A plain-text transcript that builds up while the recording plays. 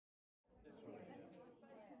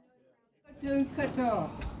Du katoa.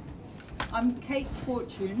 I'm Kate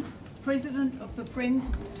Fortune, President of the Friends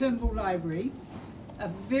of Turnbull Library. A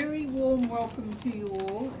very warm welcome to you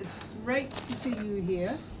all. It's great to see you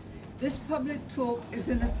here. This public talk is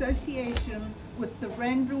in association with the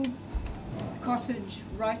Randell Cottage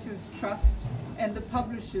Writers Trust and the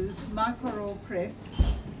publishers Mākaro Press,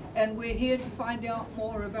 and we're here to find out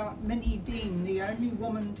more about Minnie, the only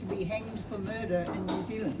woman to be hanged for murder in New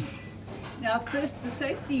Zealand. Now first, the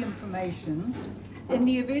safety information. In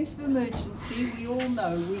the event of emergency, we all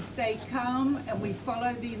know we stay calm and we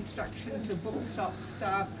follow the instructions of bookshop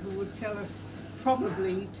staff who would tell us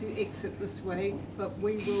probably to exit this way, but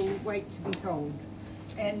we will wait to be told.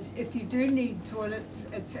 And if you do need toilets,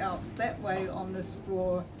 it's out that way on this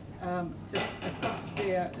floor, just across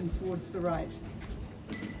there and towards the right.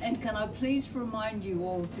 And can I please remind you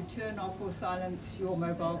all to turn off or silence your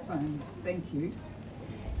mobile phones? Thank you.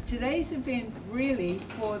 Today's event, really,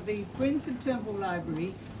 for the Friends of Turnbull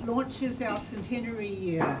Library, launches our centenary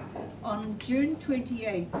year. On June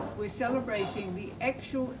 28th, we're celebrating the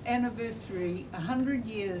actual anniversary, 100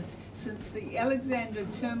 years since the Alexander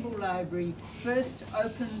Turnbull Library first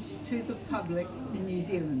opened to the public in New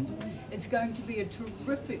Zealand. It's going to be a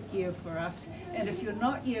terrific year for us, and if you're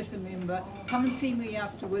not yet a member, come and see me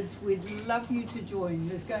afterwards. We'd love you to join.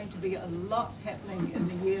 There's going to be a lot happening in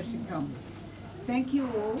the year to come. Thank you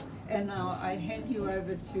all, and now I hand you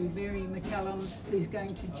over to Mary McCallum, who's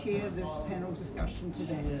going to chair this panel discussion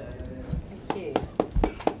today. Thank you.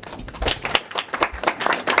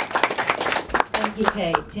 Thank you,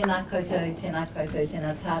 Kate. Tēnā koutou, tēnā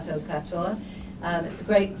tātou katoa. It's a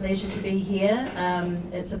great pleasure to be here.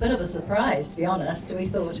 It's a bit of a surprise, to be honest. We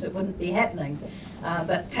thought it wouldn't be happening,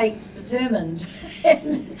 but Kate's determined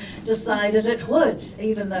and decided it would,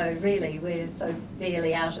 even though really we're so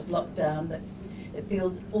barely out of lockdown that it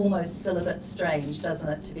feels almost still a bit strange, doesn't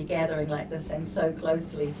it, to be gathering like this and so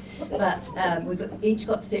closely. But we've each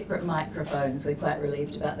got separate microphones. We're quite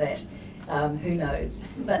relieved about that. Who knows?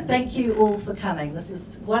 But thank you all for coming. This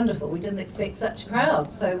is wonderful. We didn't expect such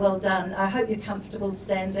crowds, so well done. I hope you're comfortable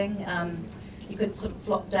standing. You could sort of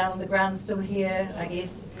flop down on the ground still here, I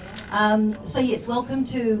guess. So yes, welcome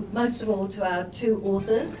to, most of all, to our two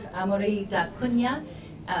authors, Amaury da Cunha,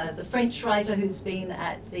 the French writer who's been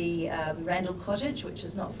at the Randell Cottage, which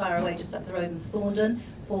is not far away, just up the road in Thorndon,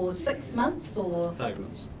 for 6 months or 5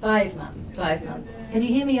 months. 5 months. 5 months. Can you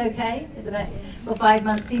hear me okay at the back? For 5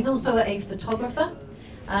 months. He's also a photographer,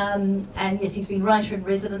 and yes, he's been writer in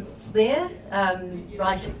residence there,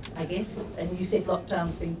 writing, I guess. And you said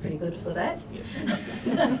lockdown's been pretty good for that. Yes.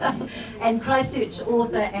 And Christchurch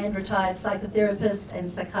author and retired psychotherapist and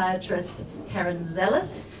psychiatrist Karen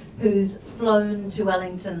Zelas, who's flown to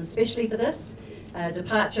Wellington especially for this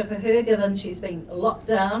departure for her, given she's been locked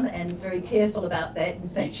down and very careful about that. In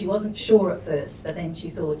fact, she wasn't sure at first, but then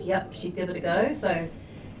she thought, yep, she'd give it a go. So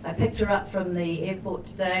I picked her up from the airport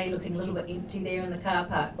today, looking a little bit empty there in the car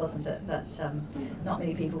park, wasn't it? But not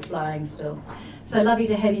many people flying still. So lovely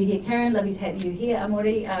to have you here, Karen. Lovely to have you here,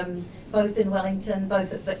 Amaury. Both in Wellington,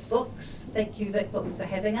 both at Vic Books. Thank you, Vic Books, for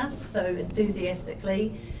having us so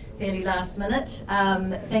enthusiastically. Fairly last minute.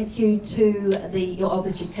 Thank you to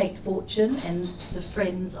obviously Kate Fortune and the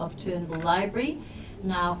Friends of Turnbull Library.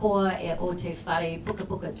 Ngā hoa e o te whare puka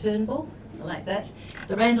puka Turnbull, I like that.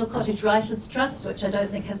 The Randell Cottage Writers Trust, which I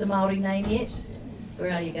don't think has a Māori name yet.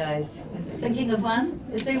 Where are you guys? Thinking of one?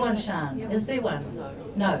 Is there one, Seanne? Is there one?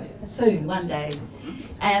 No. Soon, one day.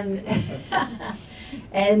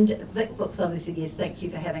 And Vic Books, obviously, yes, thank you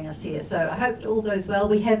for having us here. So I hope it all goes well.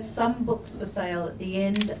 We have some books for sale at the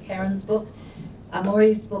end. Karen's book,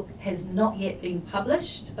 Amaury's book has not yet been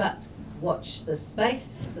published, but watch this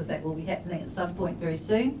space, because that will be happening at some point very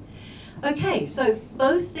soon. Okay, so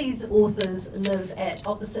both these authors live at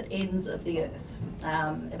opposite ends of the earth,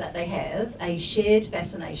 but they have a shared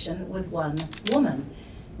fascination with one woman,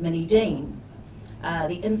 Minnie Dean.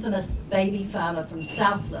 The infamous baby farmer from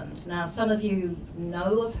Southland. Now, some of you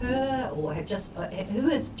know of her, or have just, who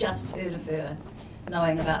has just heard of her,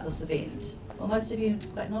 knowing about this event? Well, most of you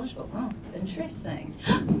quite knowledgeable. Oh, interesting.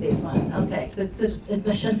 There's one. Okay, good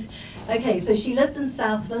admission. Okay, so she lived in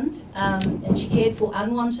Southland, and she cared for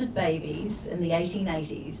unwanted babies in the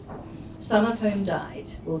 1880s, some of whom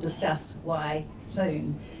died. We'll discuss why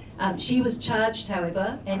soon. She was charged,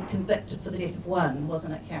 however, and convicted for the death of one,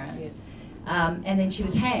 wasn't it, Karen? Yes. And then she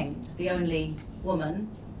was hanged, the only woman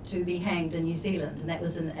to be hanged in New Zealand, and that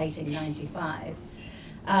was in 1895.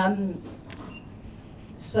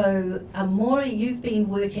 So, Amaury, you've been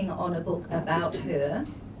working on a book about her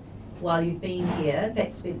while you've been here. In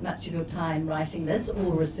fact, spent much of your time writing this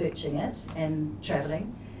or researching it and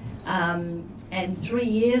travelling. And 3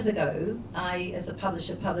 years ago, I, as a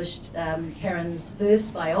publisher, published Karen's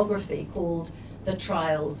verse biography called The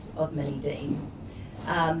Trials of Minnie Dean.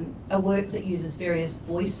 A work that uses various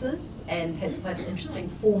voices and has quite an interesting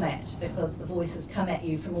format because the voices come at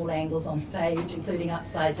you from all angles on the page, including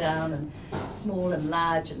upside down and small and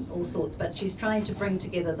large and all sorts, but she's trying to bring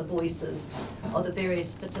together the voices of the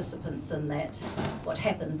various participants in that, what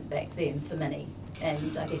happened back then for Minnie,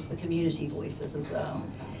 and I guess the community voices as well.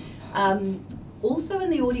 Also in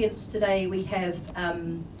the audience today we have,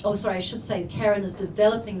 oh sorry, I should say Karen is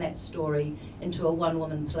developing that story into a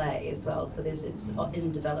one-woman play as well, so it's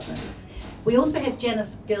in development. We also have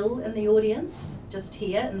Janice Gill in the audience, just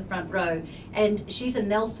here in the front row, and she's a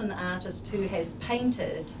Nelson artist who has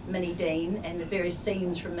painted Minnie Dean and the various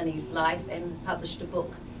scenes from Minnie's life and published a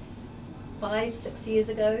book 5-6 years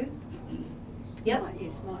ago. Yep.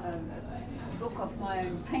 Yes, a book of my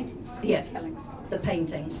own paintings, yeah, tellings. The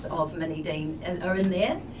paintings of Minnie Dean are in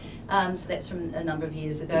there. So that's from a number of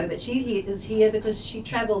years ago. But she is here because she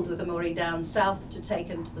travelled with Amaury down south to take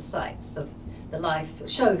him to the sites of the life,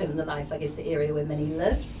 show him the life, I guess, the area where Minnie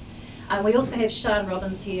lived. And we also have Seanne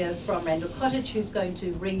Robbins here from Randell Cottage, who's going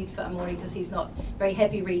to read for Amaury because he's not very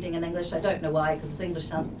happy reading in English. I don't know why, because his English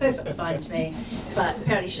sounds perfectly fine to me, but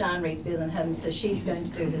apparently Seanne reads better than him, so she's going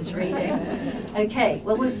to do his reading. Okay,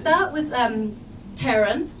 well we'll start with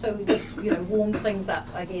Karen, so we just warm things up,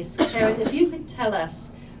 I guess. Karen, if you could tell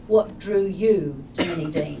us what drew you to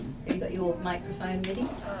Minnie Dean. Have you got your microphone ready?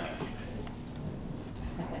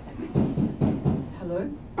 Hello,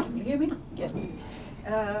 can you hear me? Yes.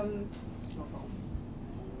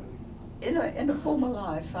 In a former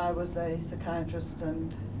life, I was a psychiatrist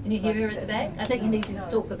and... Can you hear her at the back? I think you need to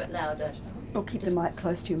talk a bit louder. Or keep the mic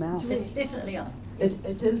close to your mouth. It's definitely on.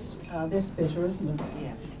 It is, that's better, isn't it?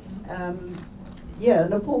 Yeah. Yeah,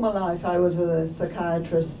 in a former life I was a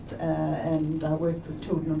psychiatrist and I worked with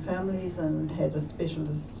children and families and had a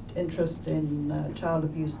specialist interest in child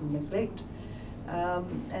abuse and neglect.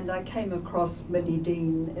 And I came across Minnie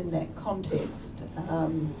Dean in that context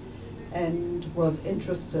and was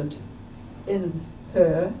interested in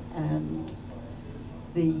her and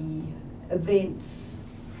the events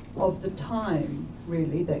of the time,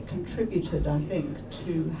 really, that contributed, I think,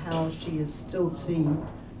 to how she is still seen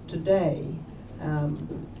today.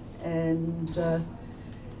 And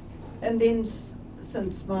then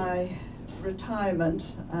since my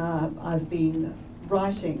retirement, I've been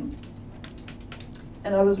writing,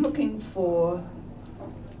 and I was looking for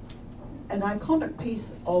an iconic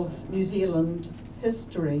piece of New Zealand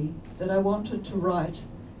history that I wanted to write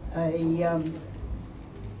a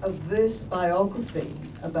verse biography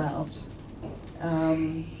about.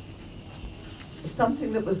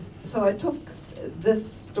 Something that was, so I took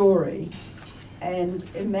this story and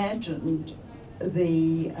imagined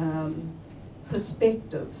the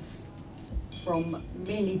perspectives from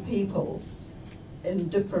many people in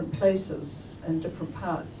different places and different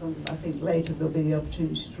parts, and I think later there'll be the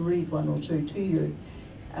opportunity to read one or two to you,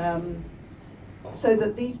 so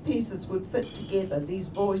that these pieces would fit together, these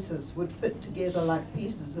voices would fit together like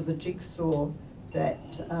pieces of a jigsaw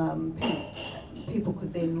that people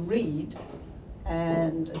could then read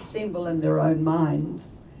and assemble in their own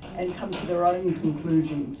minds and come to their own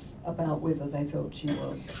conclusions about whether they felt she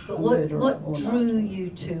was a murderer or not. What drew you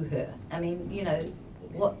to her? I mean,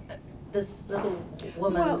 what this little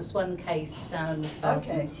woman, this one case down in the south.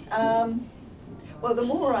 Okay. Well, the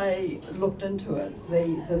more I looked into it,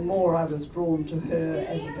 the more I was drawn to her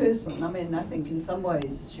as a person. I mean, I think in some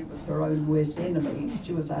ways she was her own worst enemy.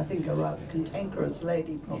 She was, I think, a rather cantankerous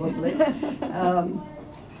lady, probably.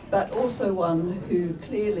 But also one who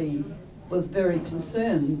clearly was very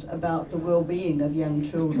concerned about the well-being of young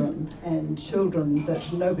children and children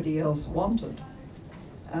that nobody else wanted.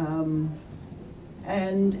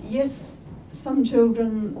 And yes, some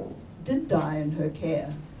children did die in her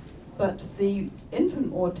care, but the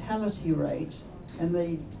infant mortality rate and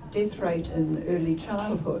the death rate in early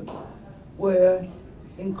childhood were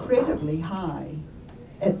incredibly high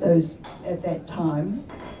at that time,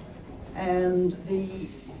 and the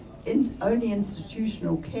only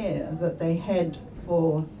institutional care that they had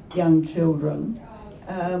for young children,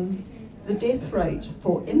 the death rate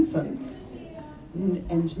for infants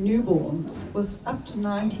and newborns was up to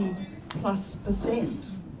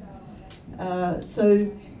 90+%.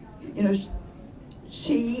 So,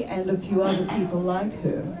 she and a few other people like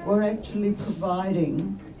her were actually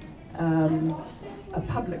providing a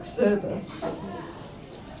public service,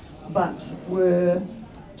 but were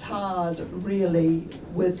tarred really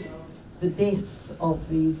with the deaths of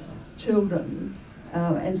these children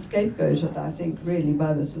and scapegoated, I think, really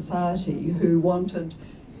by the society, who wanted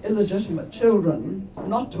illegitimate children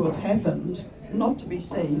not to have happened, not to be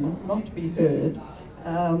seen, not to be heard,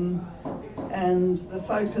 and the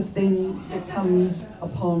focus then becomes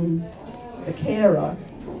upon the carer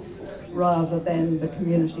rather than the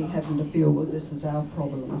community having to deal with this as our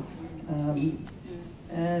problem.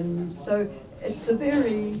 And so it's a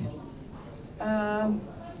very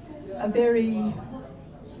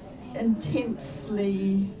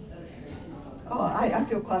intensely, I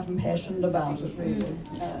feel quite impassioned about it, really.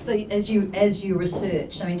 So as you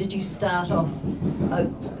researched, I mean, did you start off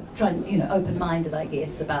open-minded, I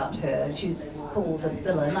guess, about her? She's called a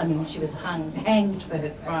villain. I mean, she was hanged for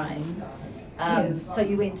her crime. Yes. So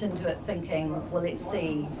you went into it thinking, well, let's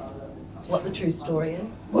see what the true story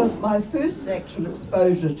is. Well, my first actual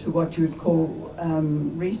exposure to what you would call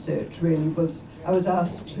research really was, I was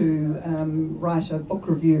asked to write a book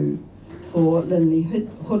review for Linley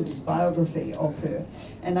Hood's biography of her,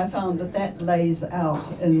 and I found that that lays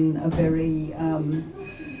out in a very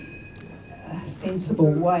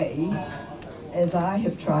sensible way, as I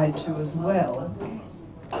have tried to as well,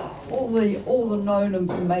 all the known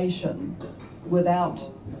information without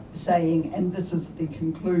saying, and this is the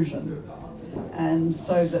conclusion, and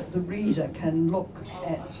so that the reader can look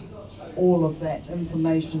at all of that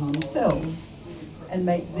information themselves and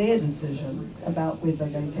make their decision about whether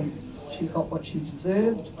they think she got what she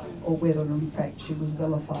deserved or whether in fact she was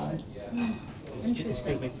vilified. Excuse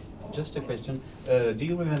me, just a question. Do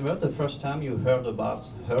you remember the first time you heard about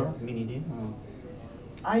her, Minnie?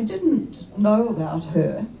 I didn't know about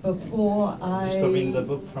her before Discovering the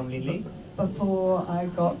book from Lily? Before I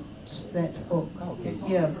got that book. Okay.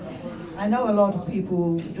 Yeah, I know a lot of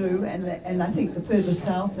people do, and I think the further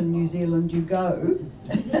south in New Zealand you go,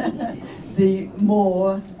 the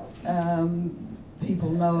more people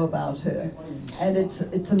know about her, and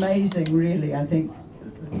it's amazing, really. I think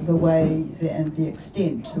the way and the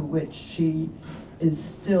extent to which she is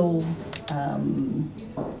still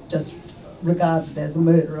just regarded as a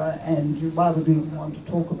murderer, and why would we even want to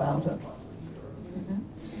talk about it?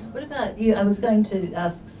 What about you? I was going to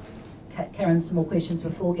ask Karen some more questions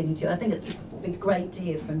before getting to you. I think it's be great to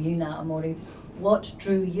hear from you now, Amaury. What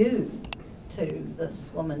drew you to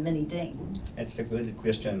this woman, Minnie Dean? It's a good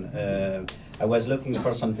question. I was looking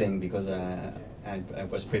for something because I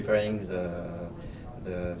was preparing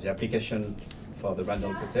the application for the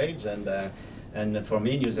Randell Cottage, and for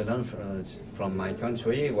me, New Zealand, from my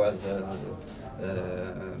country, was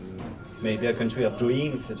maybe a country of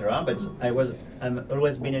dream, etc. But I've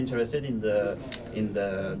always been interested in the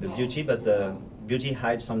beauty, but the beauty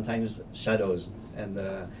hides sometimes shadows. And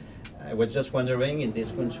I was just wondering, in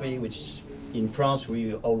this country, which in France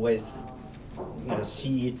we always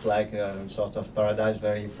see it like a sort of paradise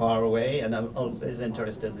very far away, and I'm always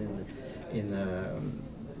interested in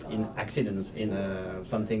accidents, in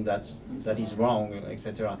something that is wrong,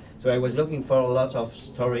 etc. So I was looking for a lot of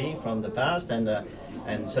story from the past, and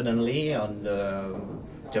suddenly on the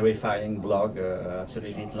terrifying blog,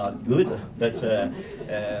 absolutely not good, but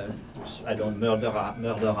I don't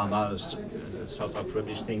murderama, sort of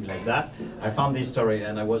rubbish things like that. I found this story,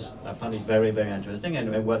 and I found it very, very interesting.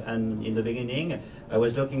 And in the beginning, I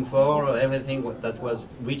was looking for everything that was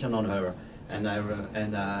written on her. And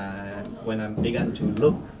when I began to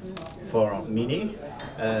look for Minnie,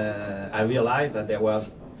 I realized that there was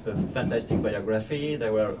a fantastic biography,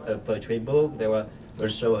 there were a poetry book, there were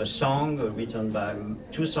also a song written by,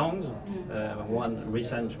 two songs, one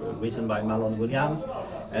recent written by Marlon Williams,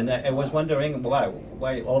 and I was wondering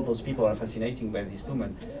why all those people are fascinated by this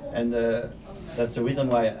woman, and that's the reason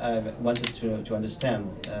why I wanted to understand,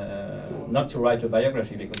 not to write a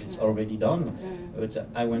biography because it's already done, but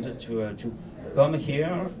I wanted to come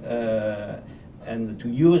here and to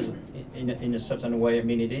use in a certain way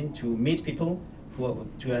Minnie to meet people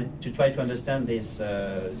to try to understand this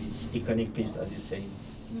iconic piece, as you say.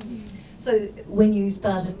 So when you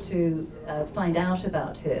started to find out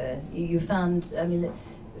about her, you found, I mean,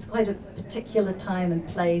 it's quite a particular time and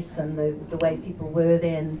place, and the way people were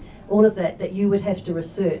then, all of that you would have to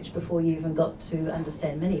research before you even got to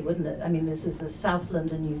understand Minnie, wouldn't it? I mean, this is the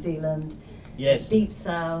Southland in New Zealand. Yes. Deep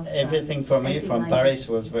South. Everything for me from Paris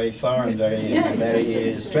was very far and very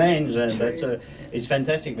very strange, but it's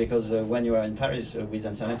fantastic because when you are in Paris with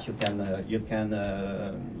internet, you can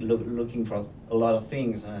looking for a lot of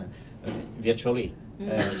things virtually.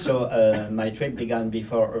 So my trip began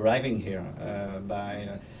before arriving here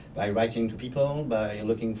by writing to people, by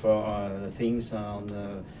looking for things on.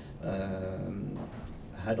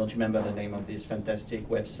 I don't remember the name of this fantastic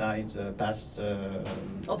website, Past...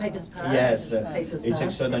 Papers Past? Yes, Papers it's Past.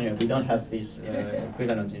 extraordinary. We don't have this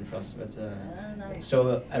equivalent in France. But Nice.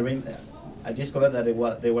 so I discovered that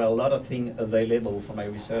there were a lot of things available for my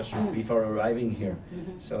research before arriving here.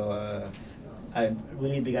 So I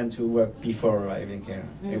really began to work before arriving here.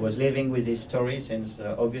 I was living with this story since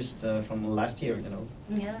August from last year, you know.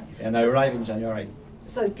 Yeah. And I arrived in January.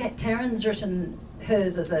 So Karen's written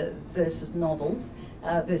hers as a verse novel,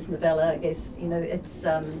 verse novella, I guess. You know, it's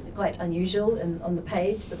quite unusual on the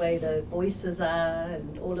page, the way the voices are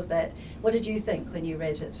and all of that. What did you think when you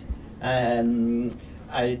read it?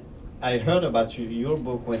 I heard about your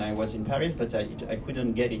book when I was in Paris, but I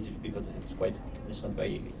couldn't get it because it's not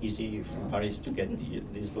very easy from Paris to get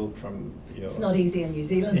this book from. You know. It's not easy in New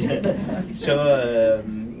Zealand. So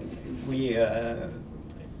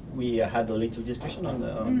we had a little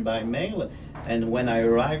discussion by mail, and when I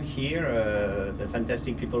arrived here, the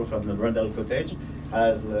fantastic people from the Randell Cottage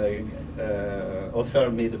has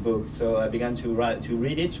offered me the book. So I began to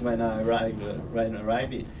read it when I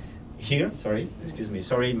arrived here. Sorry, excuse me.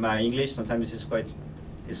 Sorry, my English sometimes is quite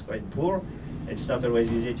poor. It's not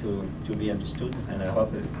always easy to be understood, and I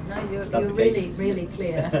hope it's not the case. You're really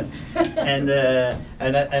clear. and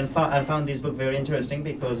I found this book very interesting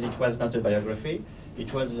because it was not a biography.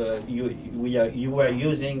 It was you were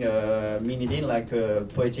using Minnie like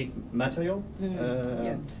poetic material,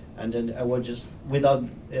 and then I was just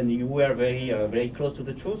and you were very close to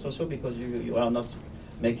the truth also because you are not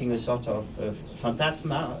making a sort of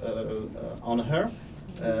phantasma on her.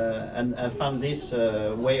 And I found this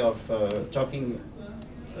way of talking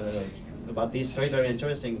about this very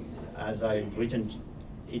interesting. As I've written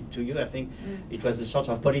it to you, I think it was a sort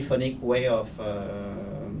of polyphonic way of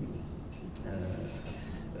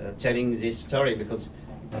telling this story, because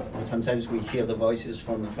sometimes we hear the voices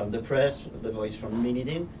from the press, the voice from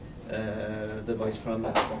Minnie, the voice from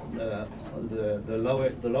the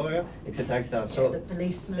lawyer, etc., etc. So the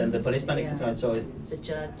policeman, and the policeman, etc. So the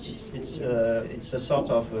judge. It's a sort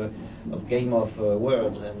of game of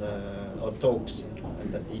words and or talks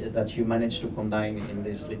that you manage to combine in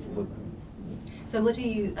this little book. So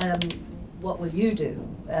what will you do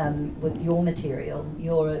with your material?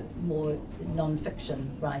 You're a more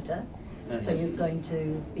non-fiction writer. So you're going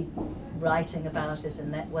to be writing about it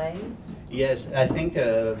in that way? Yes, I think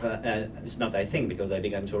it's not. I think because I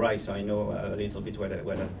began to write, so I know a little bit what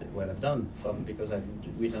I've done because I've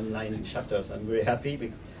written 9 chapters. I'm very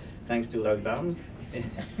happy, thanks to lockdown.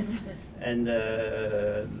 And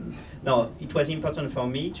no, it was important for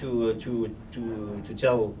me to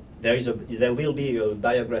tell. There will be a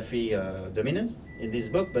biography dominant in this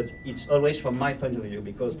book, but it's always from my point of view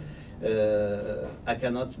because. I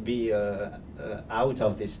cannot be out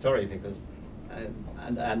of this story because,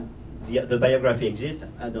 the biography exists.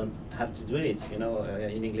 I don't have to do it, you know,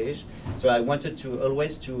 in English. So I wanted to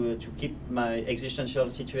always to keep my existential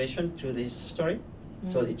situation to this story.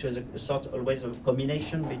 So it was a sort always a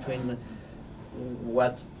combination between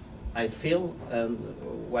what I feel and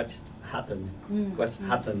what happened, what's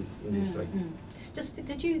happened in this story. Just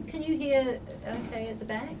can you hear okay at the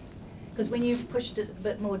back? Because when you pushed it a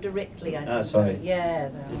bit more directly, I think. Sorry. Yeah.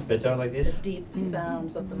 It's better like this? The deep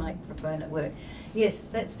sounds of the microphone at work. Yes,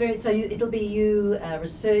 that's very, so it'll be you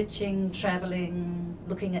researching, travelling,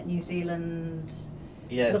 looking at New Zealand,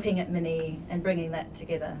 yes. Looking at Minnie and bringing that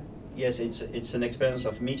together. Yes, it's an experience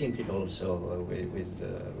of meeting people also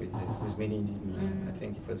with Minnie. I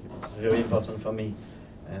think it's very important for me.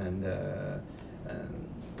 And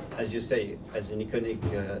as you say, as an iconic,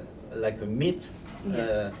 like a myth,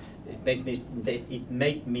 it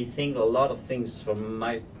made me think a lot of things from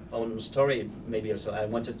my own story. Maybe also I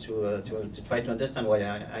wanted to try to understand why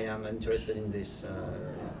I am interested in this.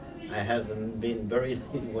 I haven't been buried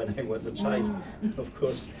when I was a child, of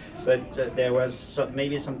course, but there was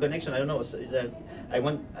maybe some connection. I don't know. I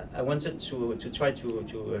wanted to try to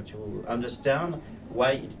understand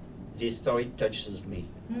why this story touches me.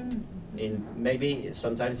 In maybe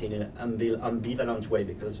sometimes in an ambivalent way,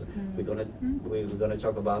 because we're gonna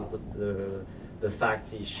talk about the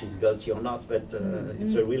fact if she's guilty or not, but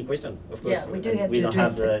it's a real question, of course. Yeah, we do have to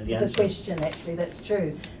address the question, actually, that's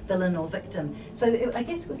true, villain or victim. So I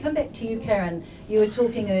guess we'll come back to you, Karen. You were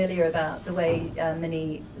talking earlier about the way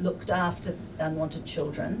Minnie looked after unwanted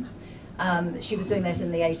children. She was doing that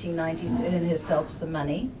in the 1890s to earn herself some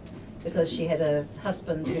money, because she had a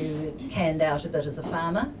husband who canned out a bit as a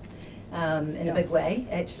farmer. In a big way,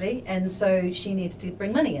 actually, and so she needed to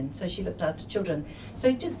bring money in, so she looked after children.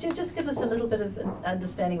 So just give us a little bit of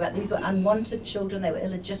understanding about these were unwanted children, they were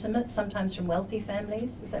illegitimate, sometimes from wealthy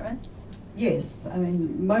families, is that right? Yes, I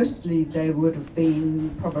mean, mostly they would have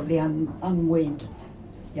been probably unwed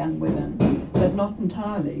young women, but not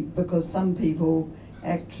entirely, because some people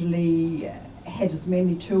actually had as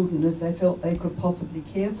many children as they felt they could possibly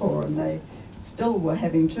care for, and they still were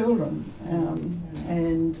having children.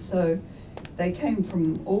 And so they came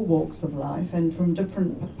from all walks of life and from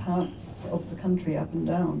different parts of the country, up and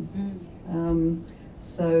down. And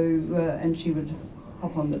she would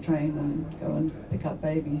hop on the train and go and pick up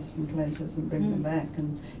babies from places and bring them back.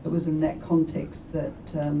 And it was in that context that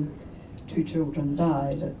 2 children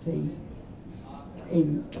died at the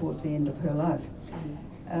end, towards the end of her life.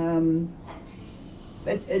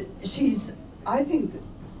 I think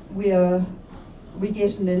we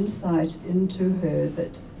get an insight into her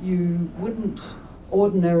that you wouldn't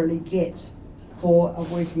ordinarily get for a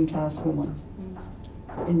working class woman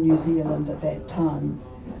in New Zealand at that time,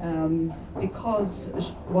 because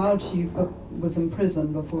while she was in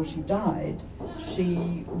prison before she died,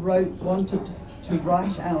 she wanted to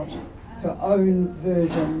write out her own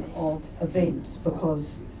version of events,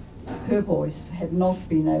 because her voice had not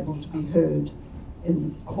been able to be heard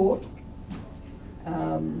in court,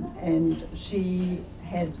 and she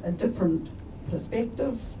had a different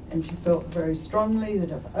perspective, and she felt very strongly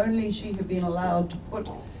that if only she had been allowed to put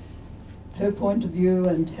her point of view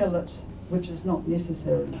and tell it, which is not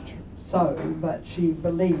necessarily so, but she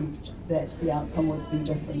believed that the outcome would have been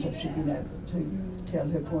different if she'd been able to tell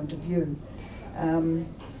her point of view.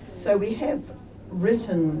 So we have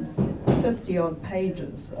written 50-odd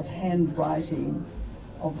pages of handwriting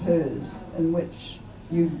of hers, in which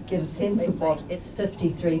you get a sense of what... It's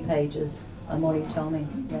 53 pages. Amaury told me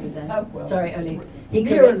the other day. Oh, well, sorry, only he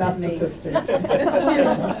near corrected enough me. to 50.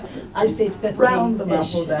 I said 50. Round them up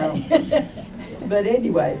or down. But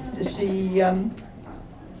anyway, she...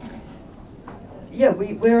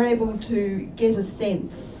 we're able to get a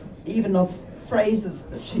sense even of phrases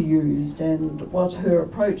that she used and what her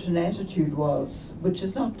approach and attitude was, which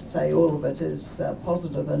is not to say all of it is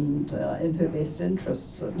positive and in her best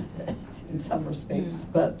interests in some respects,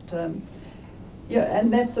 but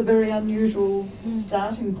and that's a very unusual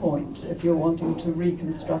starting point if you're wanting to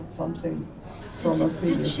reconstruct something from a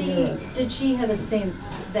previous era. Did she have a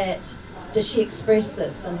sense that, does she express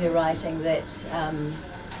this in her writing, that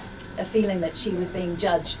a feeling that she was being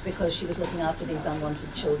judged because she was looking after these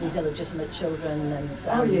unwanted children, these illegitimate children, and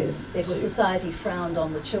therefore society frowned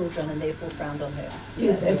on the children and therefore frowned on her?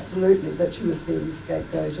 Yes, absolutely, that she was being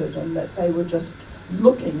scapegoated and that they were just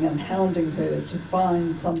looking and hounding her to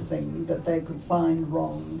find something that they could find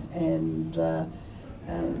wrong, and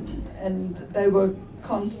they were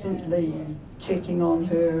constantly checking on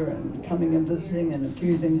her and coming and visiting and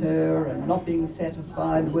accusing her and not being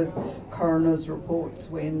satisfied with coroner's reports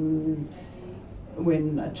when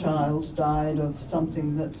a child died of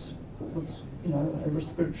something that was, a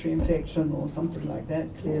respiratory infection or something like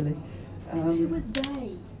that, clearly. Who were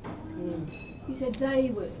they? You said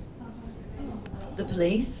they were. The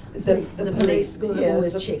police? The police were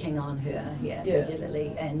always the, checking on her,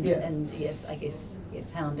 regularly, and yes, I guess,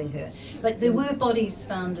 hounding her. But there were bodies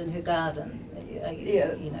found in her garden.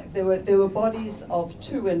 There were bodies of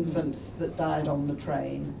 2 infants that died on the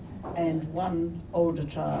train, and 1 older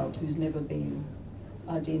child who's never been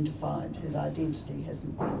identified. His identity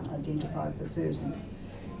hasn't been identified for certain.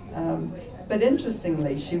 But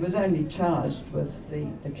interestingly, she was only charged with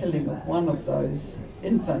the killing of 1 of those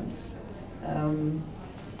infants.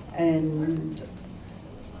 And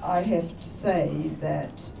I have to say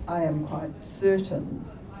that I am quite certain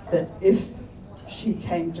that if she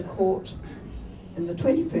came to court in the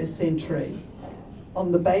 21st century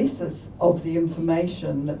on the basis of the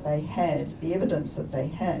information that they had, the evidence that they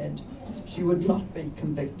had, she would not be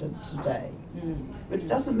convicted today. It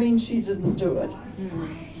doesn't mean she didn't do it,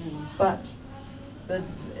 but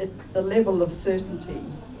the level of certainty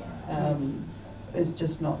is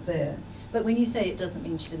just not there. But when you say it doesn't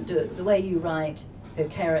mean she didn't do it, the way you write her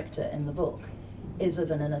character in the book is of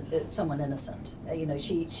someone innocent.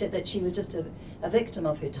 That she was just a victim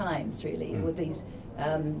of her times, really, with these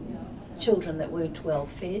children that weren't well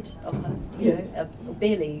fed, often,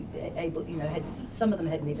 barely able, some of them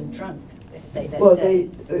hadn't even drunk.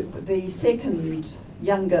 The second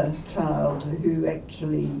younger child who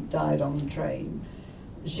actually died on the train,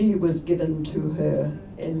 she was given to her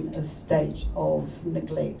in a state of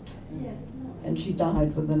neglect, and she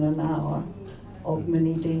died within an hour of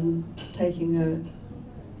Minnie taking her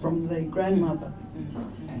from the grandmother.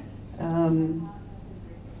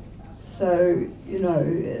 So,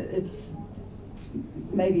 it's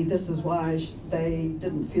maybe this is why they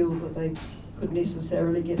didn't feel that they could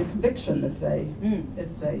necessarily get a conviction if they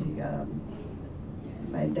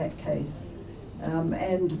made that case.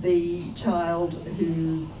 And the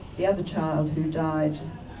other child who died,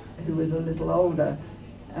 who was a little older,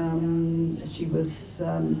 she was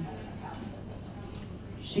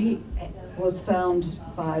she was found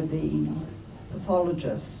by the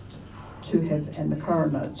pathologist to have, and the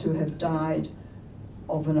coroner, to have died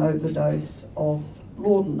of an overdose of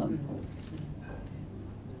laudanum.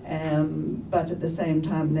 But at the same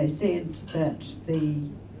time they said that the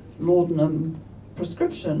laudanum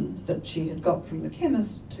prescription that she had got from the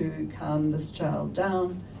chemist to calm this child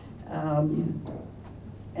down,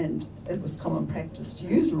 and it was common practice to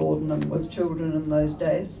use laudanum with children in those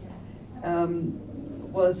days,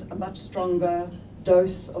 was a much stronger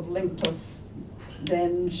dose of Linctus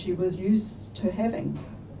than she was used to having.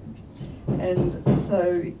 And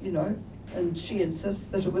so, you know, and she insists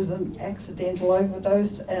that it was an accidental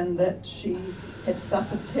overdose and that she had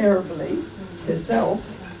suffered terribly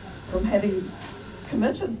herself from having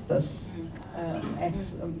committed this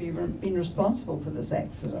accident, been responsible for this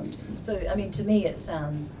accident. So, I mean, to me it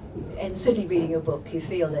sounds, and certainly reading your book, you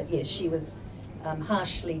feel that, yes, she was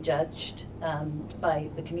harshly judged by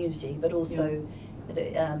the community, but also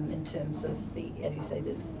in terms of the, as you say,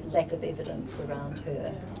 the lack of evidence around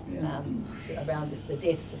her, around the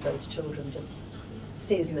deaths of those children, just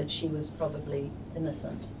says that she was probably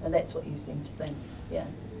innocent, and that's what you seem to think. Yeah.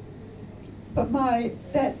 But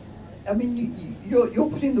I mean, you're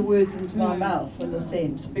putting the words into my mouth in a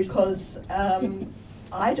sense, because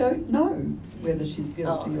I don't know whether she's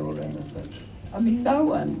guilty or innocent. I mean, no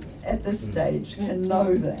one at this stage can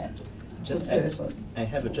know that for certain. I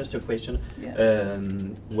have just a question. Yeah.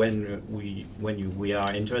 When we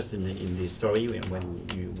are interested in this story, when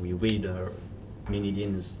we read Minnie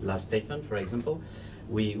Dean's last statement, for example,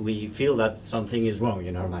 we feel that something is wrong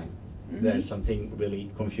in her mind. Mm-hmm. There's something really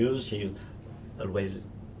confused. She's always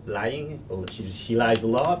lying, or she lies a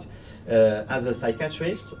lot. As a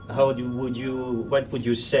psychiatrist, what would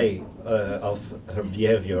you say of her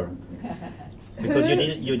behavior? Because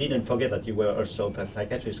you didn't forget that you were also a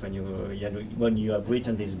psychiatrist when you have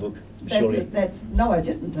written this book, surely. No, I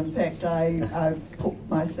didn't. In fact, I put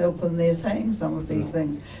myself in there saying some of these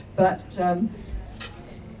things. But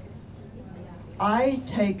I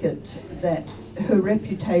take it that her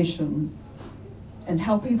reputation and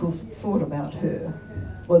how people thought about her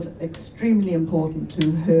was extremely important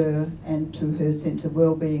to her and to her sense of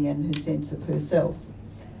well-being and her sense of herself.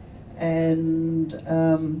 And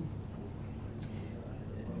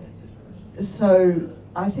so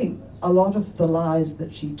I think a lot of the lies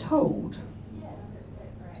that she told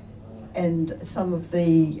and some of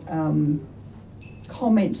the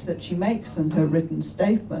comments that she makes in her written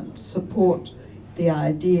statement support the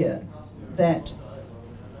idea that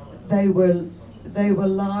they were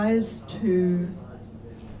lies to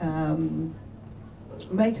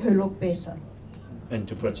make her look better. And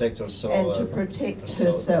to protect herself. And to protect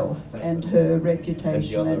herself and her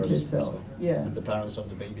reputation and herself. Yeah. And the parents of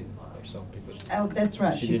the baby herself. Oh, that's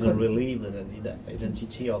right. She didn't relieve the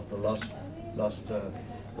identity of the lost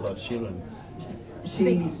children.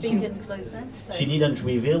 Speak in closer. She didn't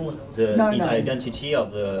reveal the identity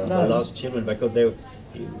of the lost children, because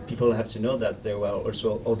people have to know that there were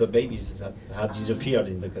also other babies that had disappeared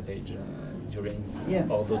in the cottage during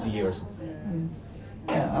all those years.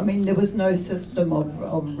 Yeah, I mean, there was no system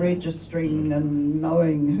of registering and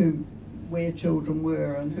knowing where children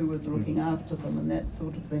were and who was looking after them and that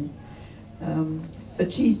sort of thing.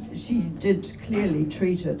 But she did clearly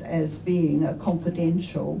treat it as being a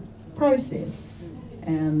confidential process,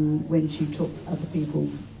 and when she took other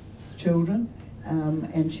people's children,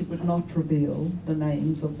 and she would not reveal the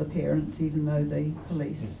names of the parents, even though the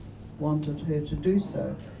police wanted her to do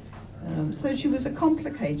so. So she was a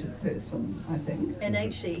complicated person, I think. And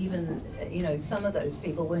actually, even, some of those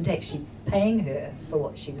people weren't actually paying her for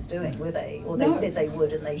what she was doing, were they? Or they said they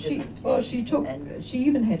would and they didn't. Well, she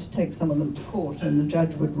even had to take some of them to court, and the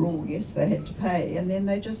judge would rule, yes, they had to pay, and then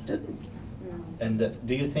they just didn't. And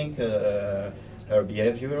do you think her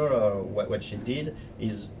behavior or what she did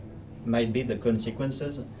might be the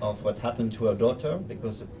consequences of what happened to her daughter?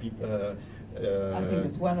 Because I think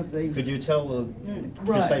it's one of these. Could you tell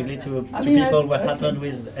precisely to people what happened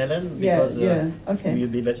with Ellen? Because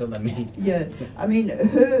you'd be better than me. Yeah, I mean,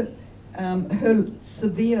 her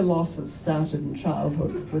severe losses started in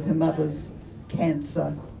childhood with her mother's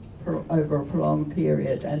cancer over a prolonged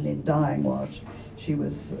period, and then dying while she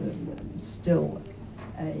was still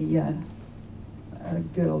a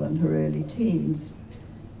girl in her early teens.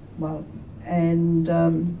 Well, and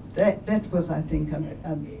that was, I think,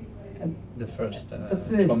 the first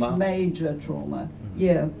trauma. Major trauma.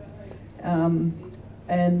 Yeah, and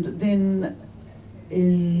then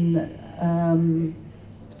in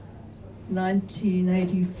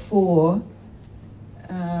 1884.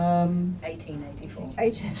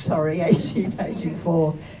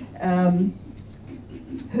 1884.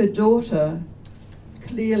 her daughter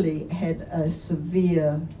clearly had a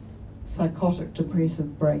severe psychotic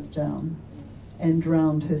depressive breakdown and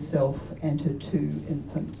drowned herself and her 2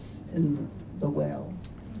 infants in the well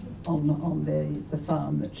on the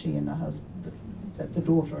farm that she and her husband, that the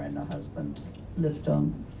daughter and her husband lived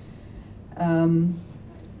on.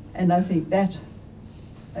 And I think that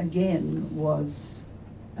again was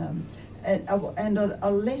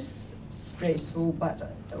a less stressful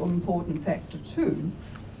but important factor too.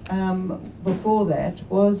 Before that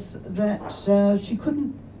was that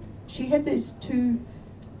she had these 2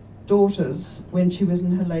 daughters when she was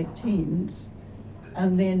in her late teens,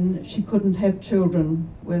 and then she couldn't have children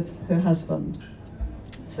with her husband.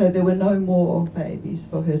 So there were no more babies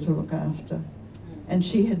for her to look after. And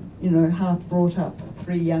she had, half brought up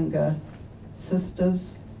 3 younger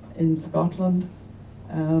sisters in Scotland.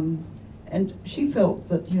 And she felt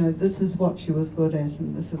that, this is what she was good at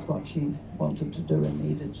and this is what she wanted to do and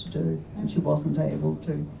needed to do, and she wasn't able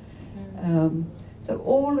to. So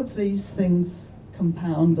all of these things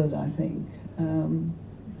compounded, I think,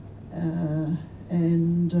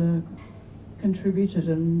 and contributed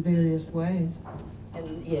in various ways.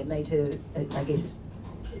 And yeah, made her, I guess,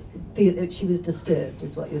 feel that she was disturbed,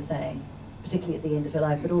 is what you're saying, particularly at the end of her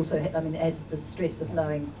life, but also, added the stress of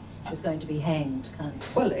knowing she was going to be hanged, kind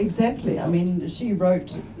of. Well, exactly. I mean, she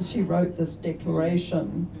wrote this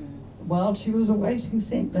declaration while she was awaiting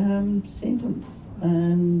sentence,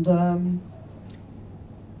 and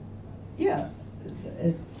yeah,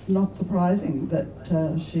 it's not surprising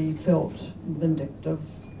that she felt vindictive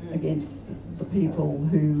against the people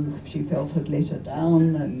who she felt had let her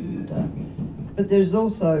down, and but there's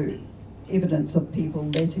also evidence of people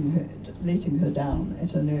letting her down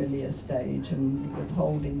at an earlier stage and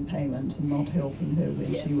withholding payment and not helping her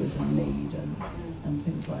when she was in need and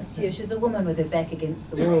things like that. Yeah, she was a woman with her back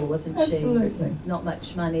against the wall, wasn't she? Absolutely. Not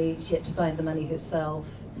much money, she had to find the money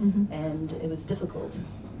herself, and it was difficult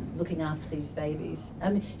looking after these babies. I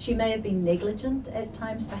mean, she may have been negligent at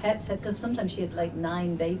times, perhaps, because sometimes she had like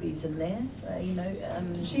 9 babies in there.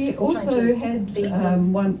 She also had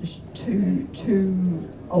two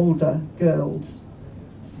older girls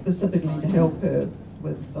specifically to help her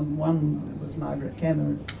with them. One was Margaret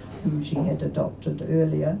Cameron, whom she had adopted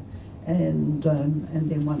earlier, and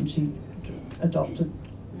then one she adopted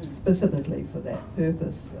specifically for that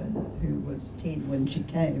purpose, who was 10 when she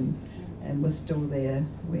came, and was still there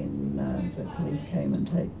when the police came and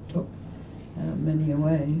took Minnie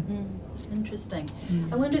away. Interesting.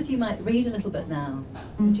 I wonder if you might read a little bit now.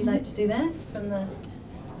 Would you like to do that from the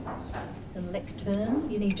lectern?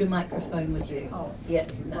 You need your microphone with you. Oh, yeah.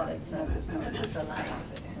 No, that's not. It's a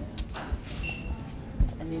light.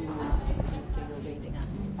 And then we'll do your reading up.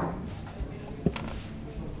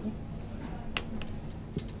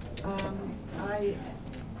 I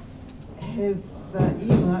have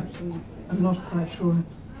earmarked, and I'm not quite sure.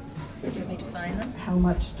 Do you want me to find them? How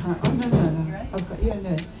much time? Oh no. Right. I've got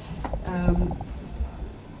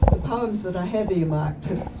the poems that I have earmarked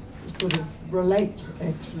have sort of relate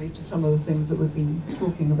actually to some of the things that we've been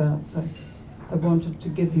talking about. So I wanted to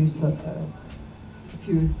give you a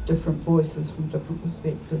few different voices from different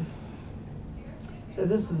perspectives. So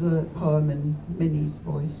this is a poem in Minnie's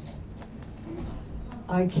voice.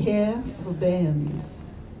 I care for bairns.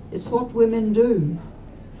 It's what women do.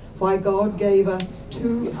 Why God gave us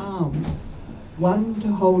 2 arms, one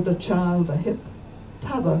to hold a child a hip,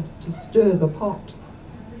 t'other to stir the pot.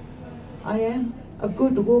 I am a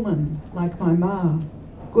good woman like my ma,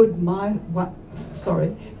 good mother,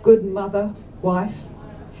 wife.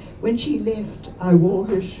 When she left, I wore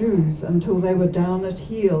her shoes until they were down at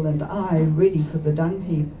heel and I ready for the dung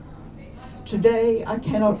heap. Today I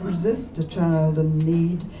cannot resist a child in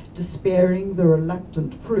need, despairing the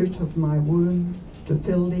reluctant fruit of my womb to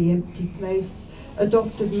fill the empty place.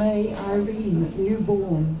 Adopted May Irene,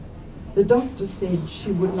 newborn. The doctor said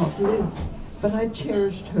she would not live, but I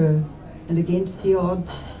cherished her, and against the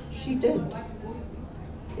odds, she did.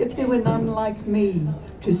 If there were none like me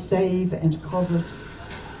to save and cosset,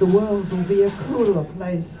 the world will be a crueler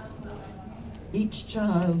place. Each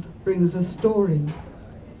child brings a story.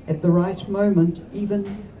 At the right moment,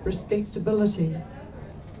 even respectability,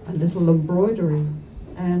 a little embroidery,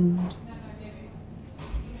 and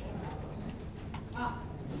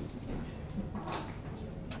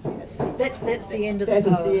that's the end of the that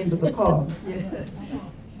poem. is the end of the poem. Yeah.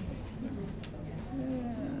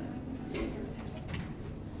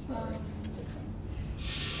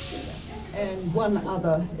 And one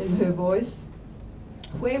other in her voice.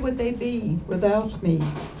 Where would they be without me?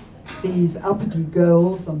 These uppity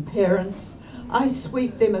girls and parents. I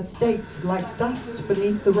sweep their mistakes like dust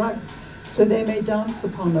beneath the rug, so they may dance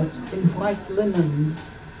upon it in white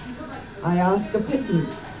linens. I ask a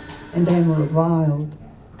pittance and am reviled.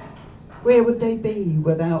 Where would they be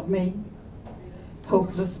without me?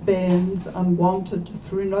 Helpless bairns, unwanted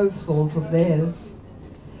through no fault of theirs.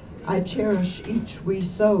 I cherish each wee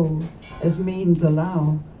soul as means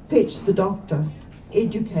allow. Fetch the doctor,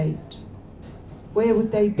 educate. Where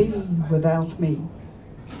would they be without me?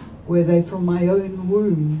 Were they from my own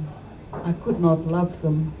womb, I could not love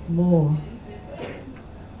them more.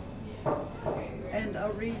 And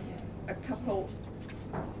I'll read a couple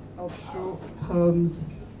of short poems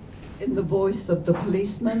in the voice of the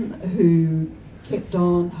policeman who kept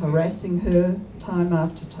on harassing her time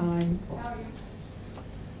after time.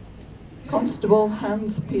 Constable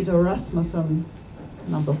Hans Peter Rasmussen,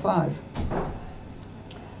 number 5.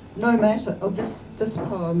 No matter, this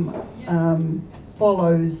poem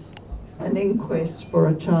follows an inquest for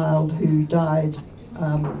a child who died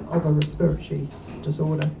of a respiratory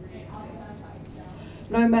disorder.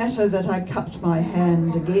 No matter that I cupped my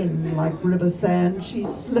hand again like river sand, she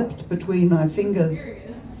slipped between my fingers.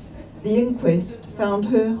 The inquest found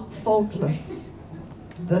her faultless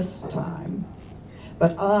this time,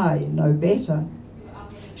 but I know better.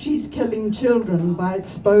 She's killing children by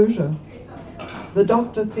exposure. The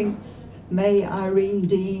doctor thinks May Irene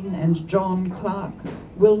Dean and John Clark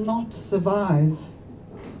will not survive.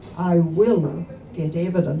 I will get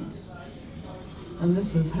evidence. And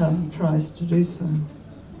this is how he tries to do so.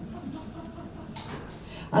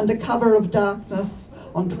 Under cover of darkness,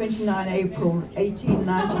 on 29 April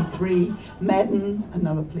 1893, Madden,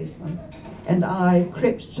 another policeman, and I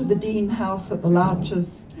crept to the Dean house at the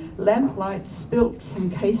Larches. Lamplight spilt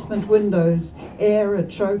from casement windows, air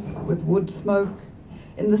a-choke with wood smoke.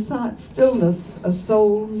 In the stillness, a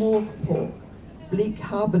soul morgue-pork, bleak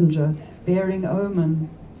harbinger, bearing omen.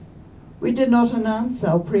 We did not announce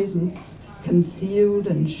our presence, concealed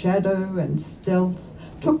in shadow and stealth,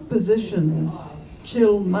 took positions.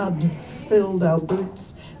 Chill mud filled our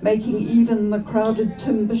boots, making even the crowded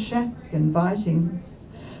timber shack inviting.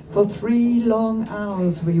 For 3 long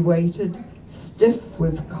hours we waited, stiff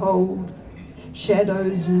with cold,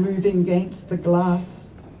 shadows moving against the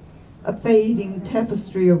glass, a fading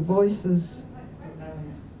tapestry of voices.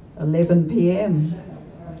 11 p.m,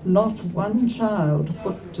 not one child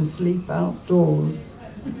put to sleep outdoors.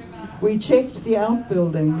 We checked the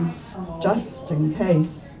outbuildings, just in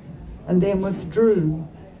case, and then withdrew.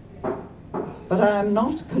 But I am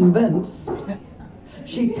not convinced.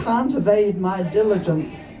 She can't evade my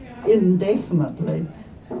diligence indefinitely.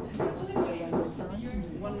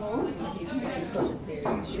 One more?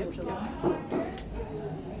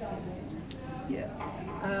 Yeah.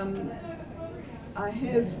 I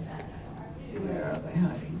have, where are they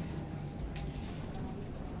hiding?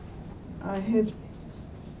 I have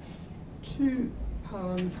 2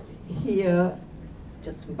 poems here,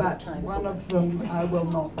 but one of them I will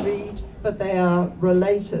not read, but they are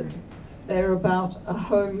related. They're about a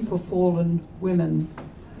home for fallen women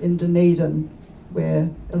in Dunedin, where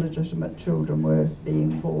illegitimate children were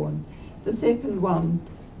being born. The second one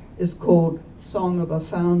is called Song of a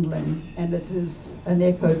Foundling, and it is an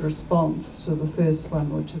echoed response to the first one,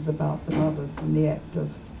 which is about the mothers and the act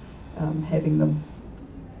of having them.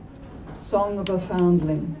 Song of a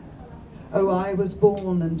Foundling. Oh, I was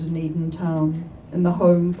born in Dunedin town, in the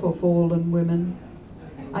home for fallen women.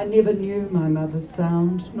 I never knew my mother's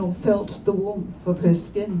sound, nor felt the warmth of her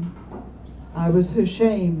skin. I was her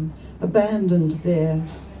shame, abandoned there,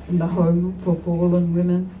 in the home for fallen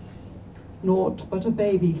women. Naught but a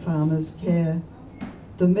baby farmer's care,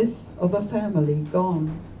 the myth of a family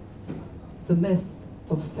gone. The myth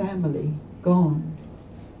of family gone.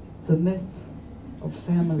 The myth of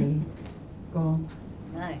family gone.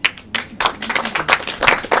 Nice.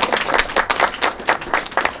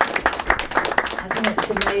 I think it's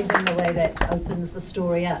amazing the way that opens the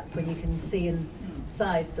story up when you can see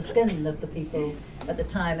inside the skin of the people at the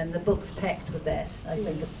time, and the book's packed with that. I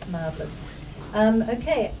think it's marvellous.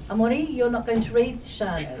 Okay, Amaury, you're not going to read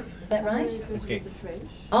Seanne's, is that right? Okay.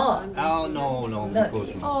 Oh. Oh, no.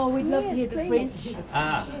 Because Oh, we'd love to hear the French.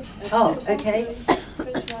 Oh, okay.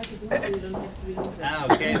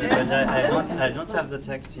 Okay, but I don't have the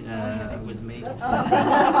text with me.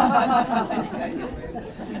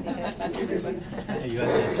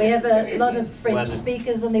 We have a lot of French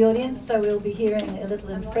speakers in the audience, so we'll be hearing a little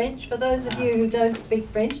in French. For those of you who don't speak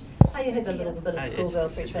French, I have a little bit of schoolgirl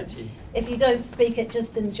French, but if you don't speak it,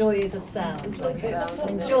 just enjoy the sound.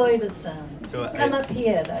 Enjoy the sound. So Come up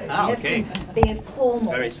here, though. You have to be formal.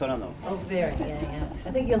 It's very solemn. Oh, very, yeah.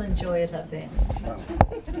 I think you'll enjoy it up there.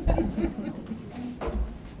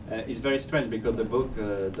 It's very strange because the book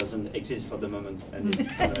doesn't exist for the moment, and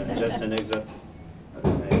it's just an excerpt.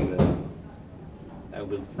 I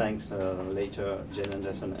will thank later Jane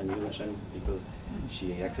Anderson and Lucien because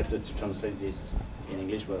she accepted to translate this in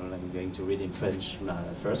English. Well, I'm going to read in French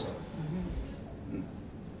first.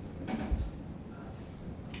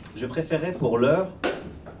 Je préférais pour l'heure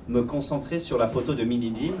me concentrer sur la photo de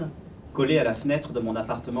Minnie Dean collée à la fenêtre de mon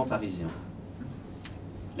appartement parisien.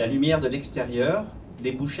 La lumière de l'extérieur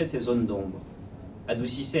débouchait ses zones d'ombre,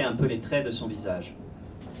 adoucissait un peu les traits de son visage.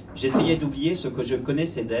 J'essayais d'oublier ce que je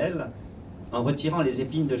connaissais d'elle en retirant les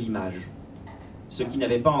épines de l'image, ce qui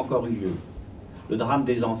n'avait pas encore eu lieu, le drame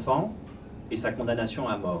des enfants et sa condamnation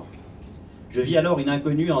à mort. Je vis alors une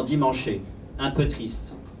inconnue endimanchée, un peu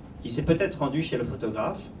triste, qui s'est peut-être rendue chez le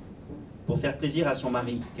photographe pour faire plaisir à son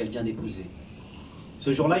mari qu'elle vient d'épouser.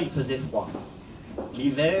 Ce jour-là, il faisait froid.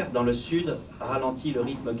 L'hiver, dans le sud, ralentit le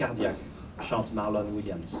rythme cardiaque, chante Marlon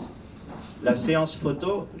Williams. La séance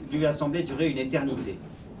photo lui a semblé durer une éternité.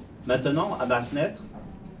 Maintenant, à ma fenêtre,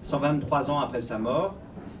 123 ans après sa mort,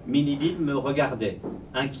 Minnie Dean me regardait,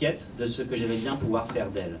 inquiète de ce que j'allais bien pouvoir faire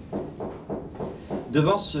d'elle.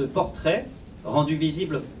 Devant ce portrait, rendu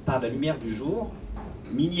visible par la lumière du jour,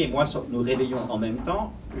 Minnie et moi nous réveillons en même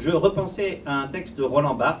temps, je repensais à un texte de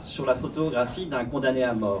Roland Barthes sur la photographie d'un condamné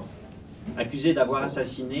à mort, accusé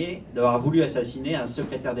d'avoir voulu assassiner un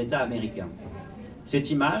secrétaire d'État américain. Cette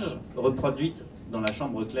image, reproduite dans la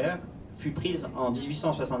chambre claire, fut prise en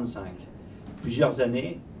 1865, plusieurs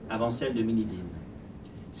années avant celle de Minnie Dean.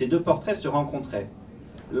 Ces deux portraits se rencontraient.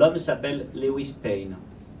 L'homme s'appelle Lewis Payne.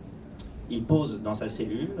 Il pose dans sa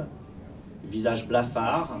cellule, visage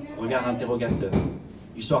blafard, regard interrogateur.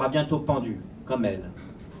 Il sera bientôt pendu, comme elle.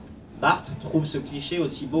 Barthes trouve ce cliché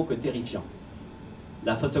aussi beau que terrifiant.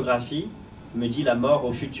 La photographie me dit la mort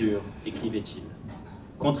au futur, écrivait-il.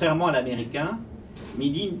 Contrairement à l'américain,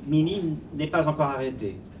 Minnie n'est pas encore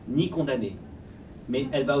arrêtée, ni condamnée. Mais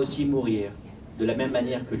elle va aussi mourir, de la même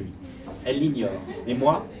manière que lui. Elle l'ignore, mais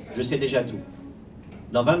moi, je sais déjà tout.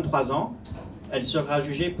 Dans 23 ans, elle sera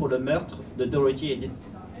jugée pour le meurtre de Dorothy Edith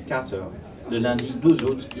Carter, le lundi 12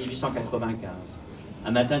 août 1895.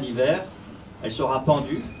 Un matin d'hiver, elle sera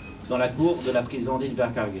pendue dans la cour de la prison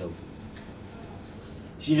d'Invercargill.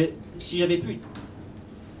 Si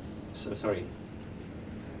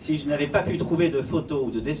je n'avais pas pu trouver de photos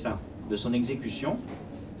ou de dessins de son exécution,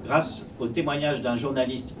 grâce au témoignage d'un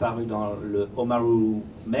journaliste paru dans le Amaury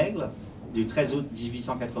Mail du 13 août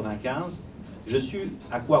 1895, je sus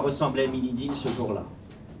à quoi ressemblait Minnie Dean ce jour-là.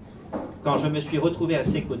 Quand je me suis retrouvé à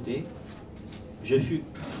ses côtés, je fus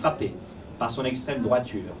frappé par son extrême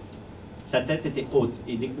droiture. Sa tête était haute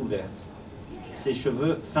et découverte. Ses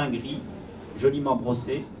cheveux fins gris, joliment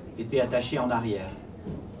brossés, étaient attachés en arrière.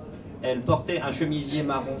 Elle portait un chemisier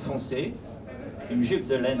marron foncé, une jupe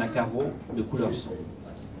de laine à carreaux de couleur sombre.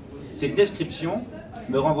 Cette description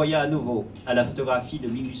me renvoya à nouveau à la photographie de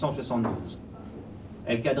 1872.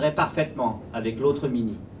 Elle cadrait parfaitement avec l'autre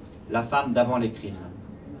Minnie, la femme d'avant les crimes.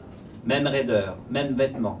 Même raideur, même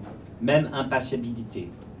vêtements, même impassibilité.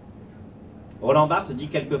 Roland Barthes dit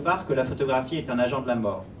quelque part que la photographie est un agent de la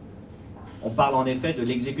mort. On parle en effet de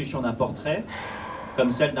l'exécution d'un portrait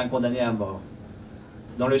comme celle d'un condamné à mort.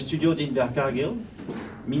 Dans le studio d'Invercargill,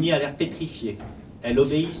 Minnie a l'air pétrifiée. Elle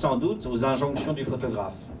obéit sans doute aux injonctions du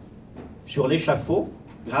photographe. Sur l'échafaud,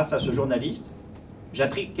 grâce à ce journaliste,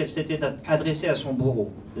 j'appris qu'elle s'était adressée à son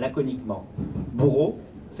bourreau, laconiquement. « Bourreau,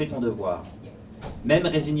 fais ton devoir ». Même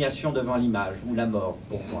résignation devant l'image, ou la mort,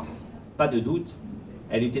 pour moi. Pas de doute,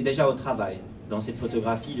 elle était déjà au travail, dans cette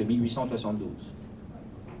photographie de 1872.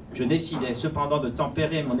 Je décidai cependant de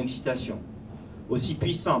tempérer mon excitation. Aussi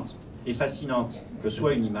puissante et fascinante que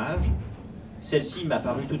soit une image, celle-ci m'a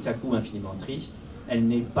paru tout à coup infiniment triste. Elle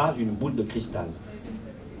n'est pas une boule de cristal.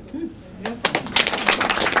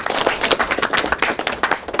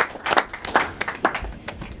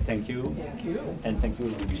 Thank you. Thank you. And thank you,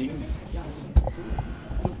 Jim.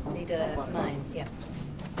 Need a mine, yeah.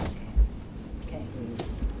 Okay.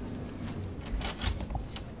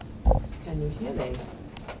 Can you hear me?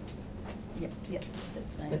 Yep,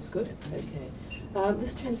 that's nice. That's good. Okay.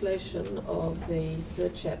 This translation of the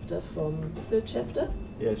third chapter from the third chapter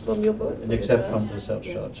Yes. from your book, An excerpt from the Yes. short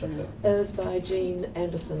chapter. is by Jean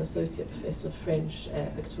Anderson, Associate Professor of French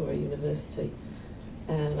at Victoria University,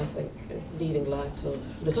 and I think leading light of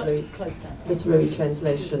literary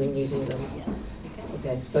translation in New Zealand. Yeah.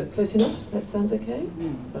 Okay, so close enough? That sounds okay?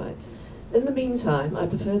 Right. In the meantime, I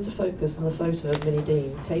preferred to focus on the photo of Minnie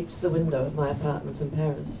Dean taped to the window of my apartment in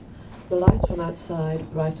Paris. The light from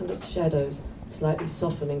outside brightened its shadows, slightly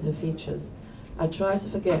softening her features. I tried to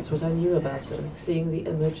forget what I knew about her, seeing the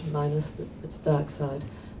image minus its dark side.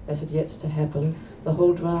 that had yet to happen, the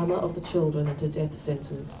whole drama of the children and her death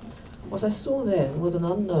sentence. What I saw then was an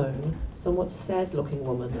unknown, somewhat sad-looking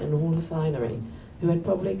woman in all her finery, who had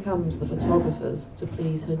probably come to the photographers to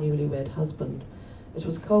please her newlywed husband. It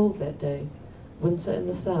was cold that day. Winter in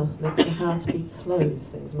the south makes the heart beat slow,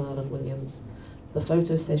 sings Marlon Williams. The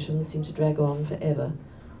photo sessions seemed to drag on forever.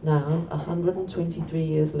 Now, 123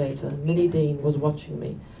 years later, Minnie Dean was watching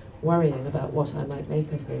me, worrying about what I might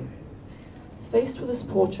make of her. Faced with this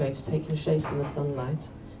portrait taking shape in the sunlight,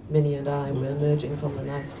 Minnie and I were emerging from the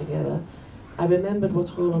night together, I remembered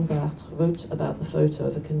what Roland Barthes wrote about the photo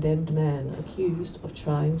of a condemned man accused of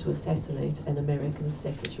trying to assassinate an American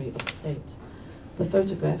Secretary of State. The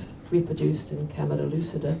photograph, reproduced in camera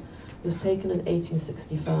lucida, was taken in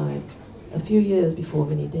 1865, a few years before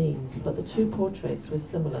Minnie Dean's, but the two portraits were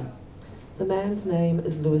similar. The man's name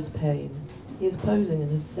is Louis Payne. He is posing in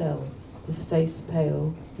his cell, his face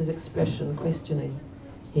pale, his expression questioning.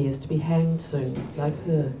 He is to be hanged soon, like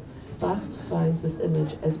her. Barthes finds this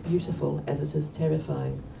image as beautiful as it is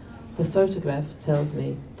terrifying. The photograph tells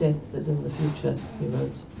me death is in the future, he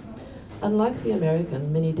wrote. Unlike the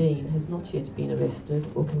American, Minnie Dean has not yet been arrested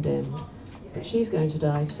or condemned, but she's going to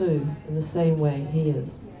die too, in the same way he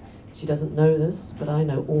is. She doesn't know this, but I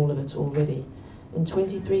know all of it already. In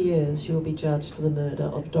 23 years, she will be judged for the murder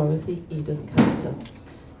of Dorothy Edith Carter.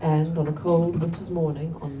 And on a cold winter's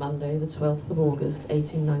morning, on Monday, the 12th of August,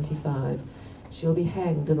 1895, she'll be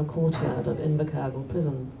hanged in the courtyard of Invercargill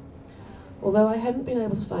prison. Although I hadn't been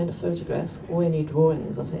able to find a photograph or any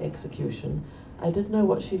drawings of her execution, I did know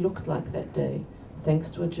what she looked like that day, thanks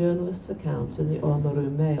to a journalist's account in the Amaury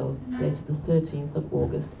Mail, dated the 13th of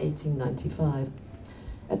August, 1895.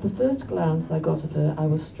 At the first glance I got of her, I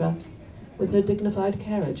was struck with her dignified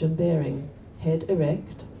carriage and bearing, head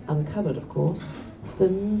erect, uncovered of course,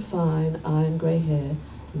 thin, fine, iron grey hair,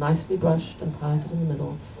 nicely brushed and parted in the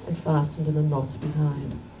middle and fastened in a knot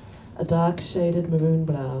behind. A dark-shaded maroon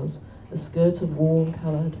blouse, a skirt of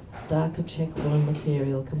warm-coloured, darker check woolen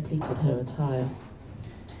material completed her attire.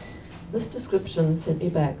 This description sent me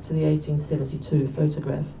back to the 1872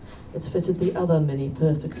 photograph. It fitted the other Minnie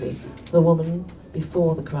perfectly, the woman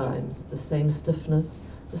before the crimes, the same stiffness,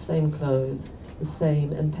 the same clothes, the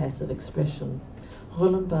same impassive expression.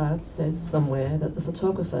 Roland Barthes says somewhere that the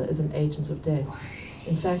photographer is an agent of death.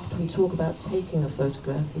 In fact, we talk about taking a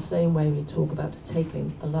photograph the same way we talk about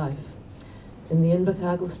taking a life. In the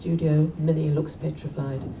Invercargill studio, Minnie looks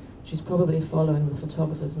petrified. She's probably following the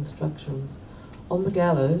photographer's instructions. On the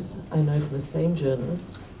gallows, I know from the same journalist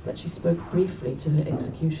that she spoke briefly to her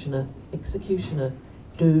executioner. Executioner,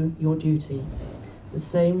 do your duty. The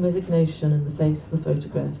same resignation in the face of the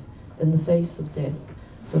photograph, in the face of death.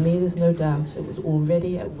 For me, there's no doubt it was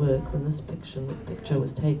already at work when this picture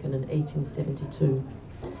was taken in 1872.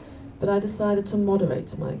 But I decided to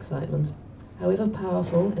moderate my excitement. However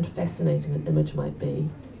powerful and fascinating an image might be,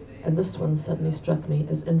 and this one suddenly struck me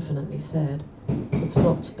as infinitely sad, it's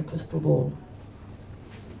not a crystal ball.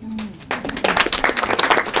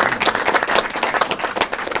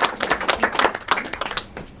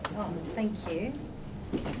 Oh, thank you.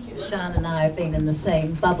 Seanne and I have been in the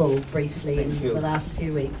same bubble briefly in the last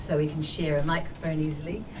few weeks, so we can share a microphone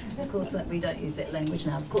easily. Of course, we don't use that language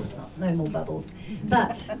now. Of course not. No more bubbles.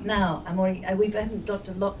 But now, Amaury, we haven't got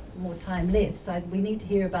a lot more time left, so we need to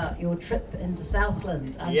hear about your trip into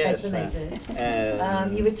Southland. I'm fascinated.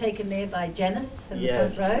 You were taken there by Janice in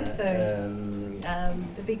the front row, so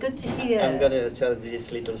it'd be good to hear. I'm going to tell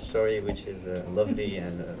this little story, which is lovely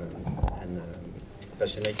and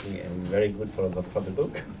fascinating and very good for the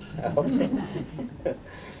book, I hope so.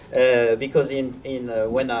 Because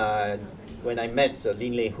when I met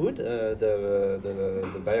Linley Hood,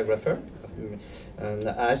 the biographer, and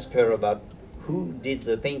I asked her about who did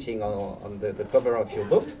the painting on the cover of your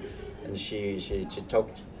book, and she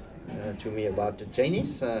talked to me about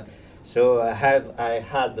Janice. So I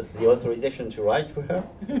had the authorization to write to her.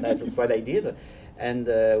 That was what I did, and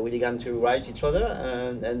we began to write each other,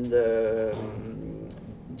 and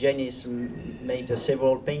Janice made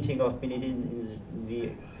several paintings of Minnie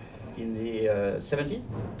in the 70s,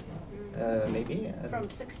 maybe. From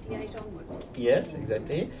 68 onwards. Yes,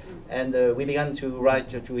 exactly. And we began to write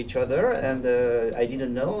to each other, and I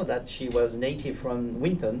didn't know that she was native from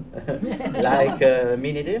Winton, like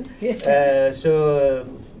Minnie did. So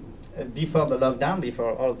before the lockdown,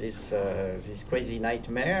 before all this crazy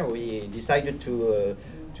nightmare, we decided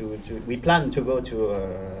we planned to go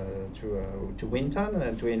to Winton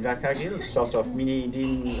and to Invercargill, sort of Minnie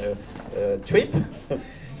Dean trip.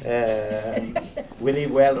 really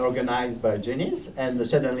well organized by Janice, and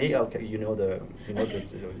suddenly, okay, you know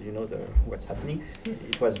what's happening.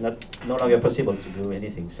 It was no longer possible to do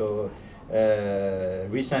anything. So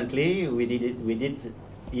recently we did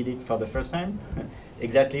it for the first time,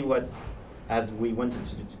 exactly as we wanted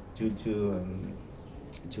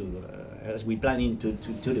as we planning to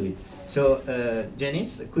do it. So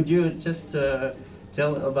Janice, could you just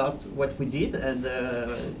tell about what we did and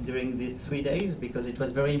during these 3 days, because it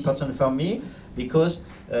was very important for me, because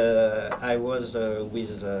I was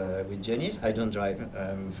with Janice. I don't drive.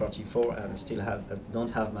 I'm 44 and still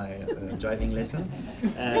don't have my driving lesson.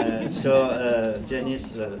 So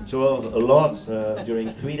Janice drove a lot during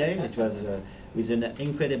 3 days. It was with an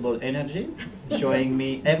incredible energy, showing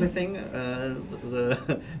me everything,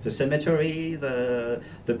 the cemetery,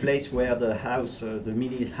 the place where the house, the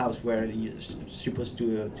Minnie's house, where you're supposed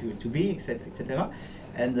to be, etc., etc.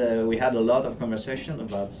 And we had a lot of conversation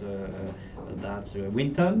about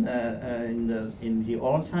Winton in the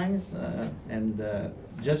old times, and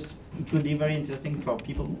just it would be very interesting for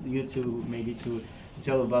you to maybe to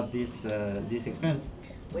tell about this experience.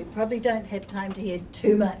 We probably don't have time to hear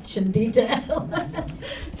too much in detail.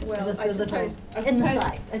 Well, Just I a little suppose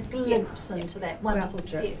insight, a glimpse into that wonderful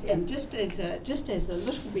trip. Yes, and just as a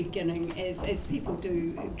little beginning, as people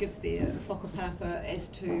do give their whakapapa as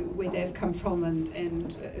to where they've come from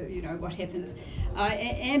and you know what happens. I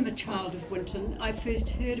am a child of Winton. I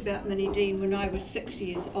first heard about Minnie Dean when I was 6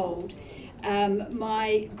 years old.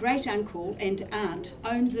 My great uncle and aunt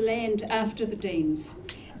owned the land after the Deans,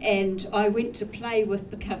 and I went to play with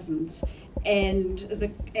the cousins, and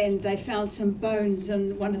they found some bones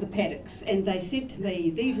in one of the paddocks, and they said to me,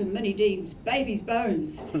 "These are Minnie Dean's baby's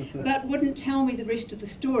bones," but wouldn't tell me the rest of the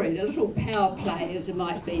story, the little power play as it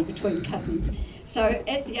might be between cousins. So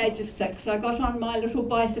at the age of 6, I got on my little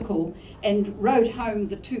bicycle and rode home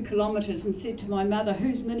the 2 kilometres and said to my mother,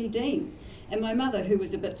 "Who's Minnie Dean?" And my mother, who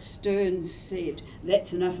was a bit stern, said,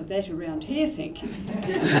 "That's enough of that around here, thank you."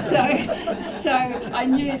 so I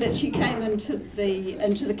knew that she came into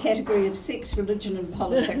the category of sex, religion and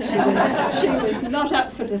politics. She was not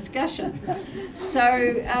up for discussion.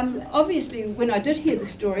 So obviously when I did hear the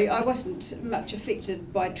story, I wasn't much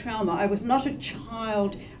affected by trauma. I was not a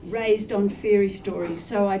child raised on fairy stories,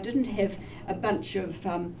 so I didn't have a bunch of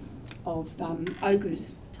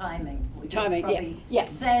ogres. Timing, yeah.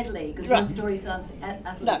 Sadly, because your story sounds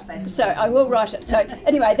utterly fascinating. So I will write it. So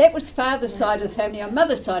anyway, that was father's side of the family. On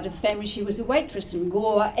mother's side of the family, she was a waitress in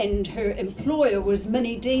Gore, and her employer was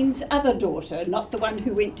Minnie Dean's other daughter, not the one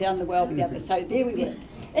who went down the well together. So there we were.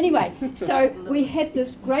 Anyway, so we had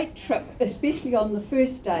this great trip, especially on the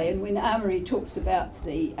first day, and when Amaury talks about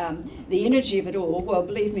the energy of it all, well,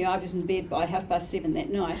 believe me, I was in bed by 7:30 that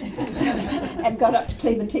night and got up to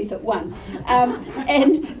clean my teeth at 1.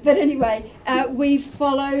 But anyway, we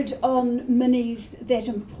followed on Minnie's that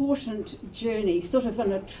important journey, sort of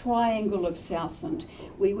in a triangle of Southland.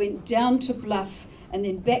 We went down to Bluff, and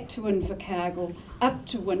then back to Invercargill, up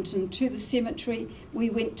to Winton, to the cemetery. We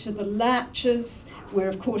went to the Larches, where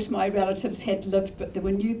of course my relatives had lived, but there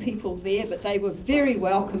were new people there, but they were very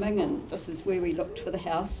welcoming, and this is where we looked for the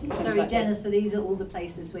house. Sorry, Janice, so these are all the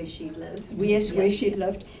places where she lived? Yes, where she'd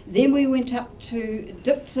lived. Then we went up to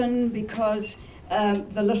Dipton because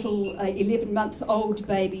the little 11-month-old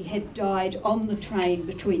baby had died on the train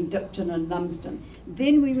between Dipton and Lumsden.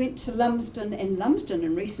 Then we went to Lumsden, and Lumsden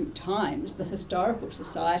in recent times, the Historical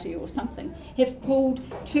Society or something, have pulled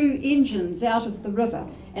 2 engines out of the river,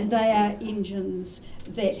 and they are engines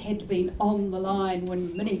that had been on the line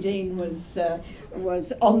when Minnie Dean was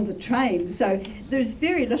on the train. So there's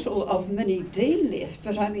very little of Minnie Dean left,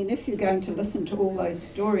 but I mean, if you're going to listen to all those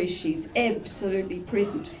stories, she's absolutely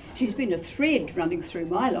present. She's been a thread running through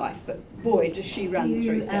my life, but boy, does she run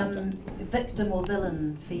through Southland. Victim or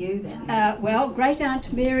villain for you then? Well, Great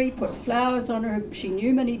Aunt Mary put flowers on her, she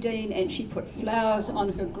knew Minnie Dean, and she put flowers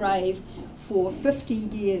on her grave for 50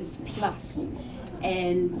 years plus.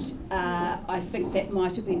 And I think that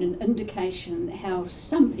might have been an indication how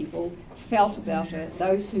some people felt about her,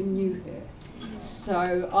 those who knew her.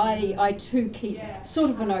 So I too keep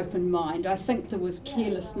sort of an open mind. I think there was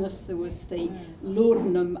carelessness, there was the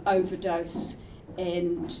laudanum overdose,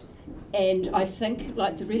 and I think,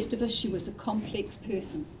 like the rest of us, she was a complex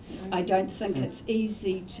person. I don't think it's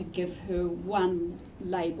easy to give her one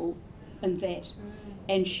label and that.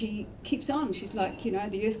 And she keeps on. She's like, you know,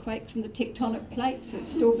 the earthquakes and the tectonic plates,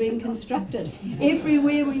 it's still being constructed.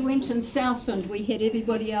 Everywhere we went in Southland, we had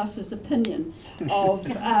everybody else's opinion of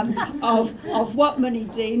what Minnie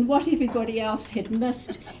Dean, what everybody else had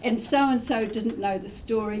missed, and so didn't know the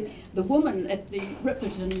story. The woman at the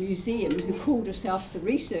Ripperton Museum, who called herself the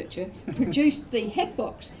researcher, produced the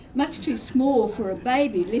hatbox, much too small for a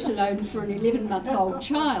baby, let alone for an 11-month-old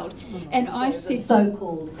child. And I said,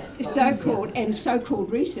 so-called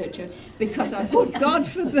researcher, because I thought, God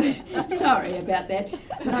forbid, sorry about that,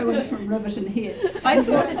 no one from Riverton here. I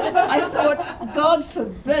thought, God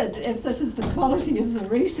forbid if this is the quality of the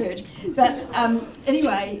research. But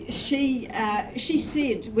anyway, she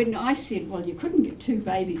said, when I said, well, you couldn't get 2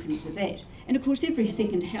 babies into that. And of course, every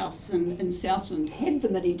second house in Southland had the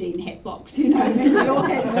Minnie Dean hat box, you know, and we all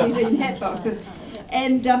had Minnie Dean hat boxes.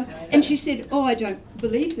 And she said, oh, I don't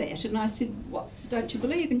believe that. And I said, what don't you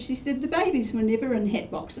believe? And she said, the babies were never in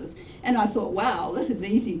hat boxes. And I thought, wow, this is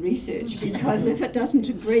easy research, because if it doesn't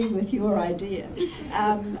agree with your idea,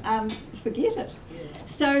 forget it.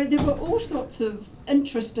 So there were all sorts of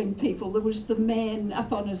interesting people. There was the man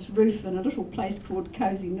up on his roof in a little place called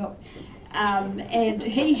Cozy Nook. And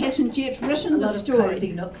he hasn't yet written the story.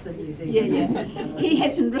 Cozy nooks in New Zealand. Yeah. He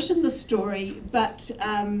hasn't written the story, but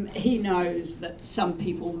he knows that some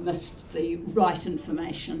people missed the right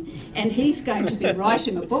information. And he's going to be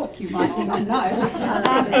writing a book, you might need to know.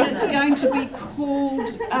 And it's going to be called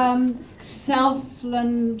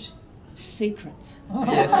Southland Secrets.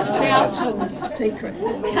 Yes. Southland Secrets.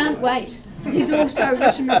 Can't wait. He's also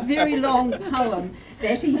written a very long poem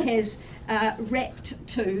that he has wrapped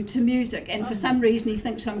to music, and for some reason he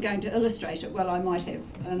thinks I'm going to illustrate it. Well, I might have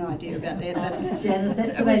an idea about that. But Janice,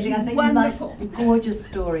 that's amazing. I think wonderful. You might be gorgeous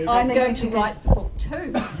stories. I'm going to write the book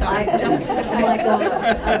too, so just in case. Oh my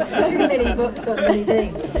God, too many books on Minnie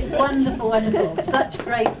Dean. Wonderful, wonderful. Such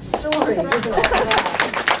great stories, isn't it?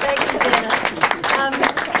 Thank you, Janice.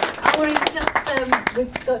 Amaury,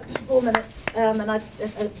 we've got 4 minutes,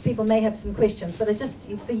 and people may have some questions, but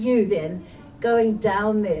for you then, going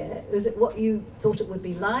down there, is it what you thought it would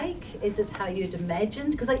be like? Is it how you'd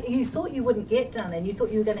imagined? Because you thought you wouldn't get down there, and you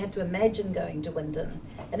thought you were going to have to imagine going to Wyndon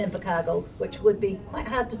and Invercargill, which would be quite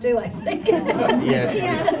hard to do, I think. Yes.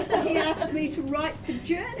 He asked me to write the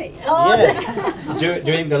journey. Oh, yes.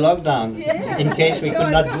 During the lockdown, in case we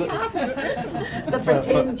could not do it. The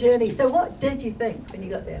pretend journey. So what did you think when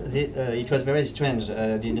you got there? It was very strange.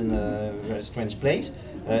 I did in a very strange place.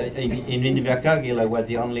 In Invercargill, I was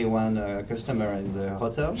the only one customer in the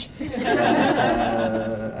hotel.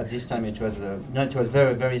 At this time, it was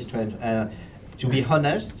very, very strange. To be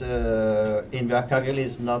honest, Invercargill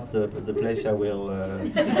is not the place I will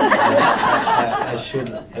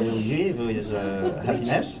I will live with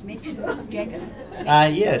happiness.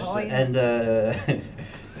 Yes, and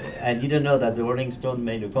I didn't know that the Rolling Stones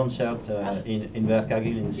made a concert in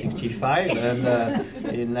Invercargill in '65, and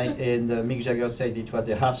Mick Jagger said it was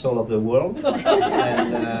the asshole of the world,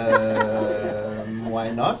 and why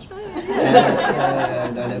not?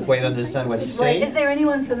 And I don't quite understand what he's saying. Wait, is there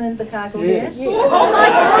anyone from Invercargill here? Yes. Oh my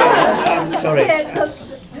God! I'm sorry. Yeah, no.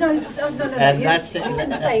 And You last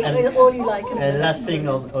can say all you like. And last thing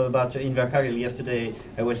about Invercargill, yesterday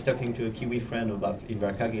I was talking to a Kiwi friend about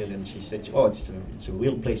Invercargill, and she said, oh, it's a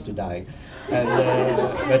real place to die. And,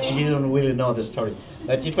 but she didn't really know the story.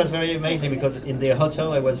 But it was very amazing, because in the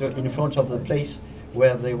hotel I was in front of the place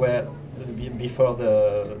where they were before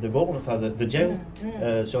the goal, the jail.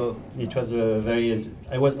 So it was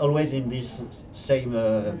I was always in this same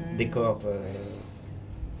decor.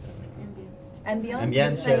 Ambience,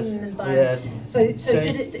 yes. Environment. So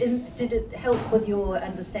did it help with your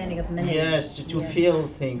understanding of Minnie? Yes, to feel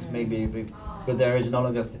things maybe, but there is no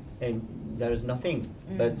longer there is nothing,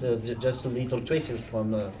 but just little traces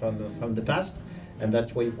from the past, and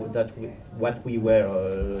what we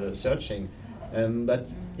were searching. But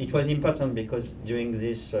it was important, because during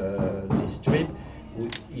this trip,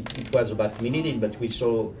 it was about Minnie, but we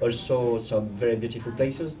saw also some very beautiful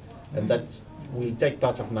places, and that will take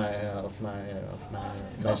part of my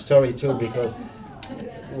story too, because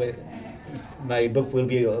my book will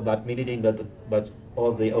be about Minnie, but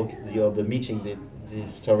all the meeting that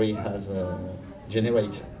this story has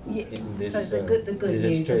generated. Yes. In this, so the good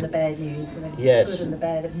news and the bad news, and the yes. good and the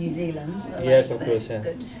bad of New Zealand. Yes, of course. Yeah.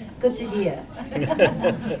 Good to hear.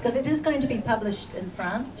 Because it is going to be published in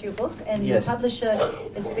France, your book, and yes. your publisher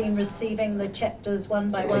has been receiving the chapters one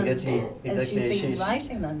by one as you've been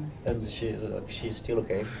writing them. And she's still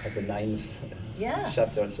okay at the 9th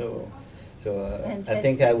chapter. So I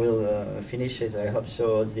think I will finish it. I hope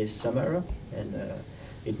so this summer, and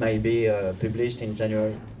it might be published in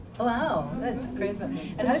January. Wow, that's incredible.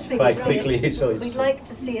 And hopefully quite we'll see quickly. it. So it's We'd like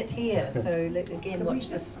to see it here, so again,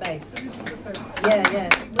 watch this space. Yeah.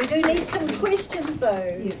 We do need some questions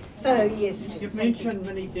though. Yes. So, yes. You've mentioned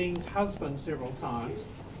Minnie Dean's husband several times.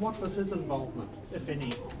 What was his involvement, if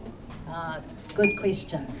any? Good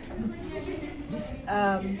question.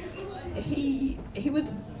 He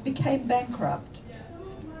became bankrupt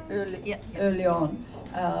early on,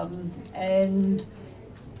 and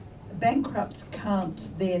bankrupts can't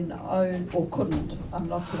then own, or couldn't, I'm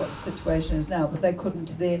not sure what the situation is now, but they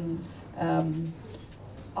couldn't then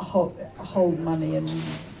hold money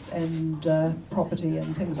and property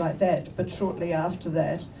and things like that. But shortly after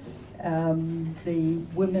that, the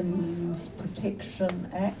Women's Protection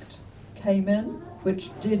Act came in, which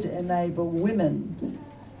did enable women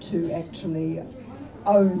to actually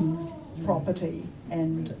own property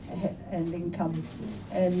and income,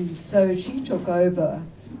 and so she took over.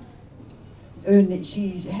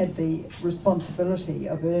 She had the responsibility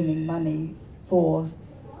of earning money for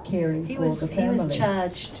caring for the family. He was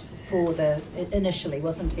charged for initially,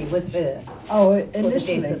 wasn't he, with her? Oh,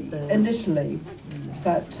 initially,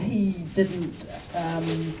 but he didn't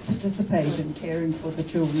participate in caring for the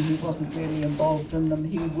children. He wasn't really involved in them.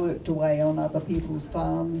 He worked away on other people's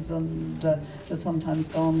farms and was sometimes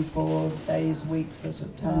gone for days, weeks at a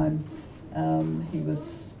time. He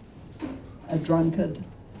was a drunkard.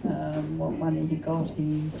 What money he got,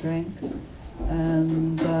 he drank.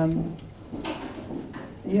 And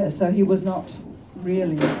so he was not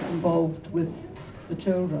really involved with the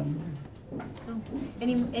children.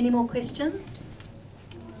 Any more questions?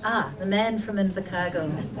 The man from Invercargill.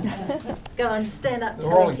 Go on, stand up. The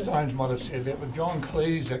Rolling Stones might have said that, but John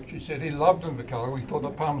Cleese actually said he loved Invercargill. He thought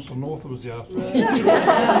that Palmerston North was the arse.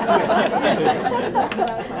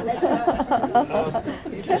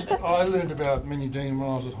 I learned about Minnie Dean when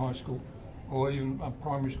I was at high school, or even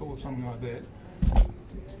primary school or something like that.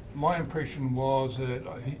 My impression was that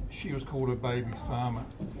she was called a baby farmer,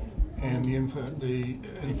 and the inference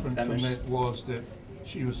from that was that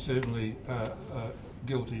she was certainly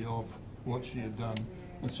guilty of what she had done,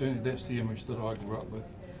 and certainly that's the image that I grew up with,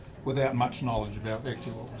 without much knowledge about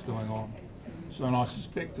actually what was going on. So, and I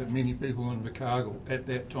suspect that many people in Macaro at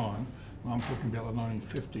that time, I'm talking about the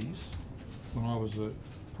 1950s, when I was at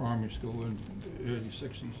primary school in the early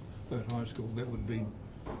 60s, at high school, that would be,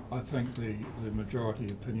 I think the majority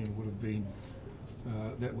opinion would have been,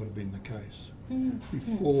 that would have been the case.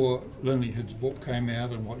 Before Lindley Hood's book came out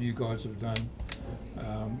and what you guys have done,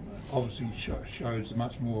 obviously shows a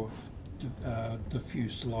much more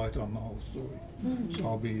diffuse light on the whole story. So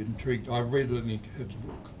I'll be intrigued. I've read Lindley Hood's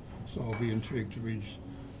book, so I'll be intrigued to read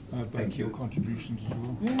both your contributions as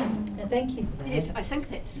well. Thank you. Yes, I think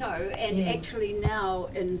that's so. And actually now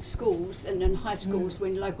in schools and in high schools,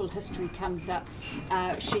 when local history comes up,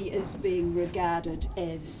 she is being regarded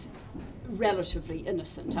as relatively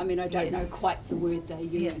innocent. I mean, I don't know quite the word they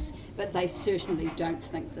use, but they certainly don't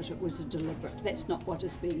think that it was a deliberate. That's not what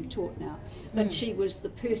is being taught now. But she was the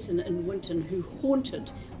person in Winton who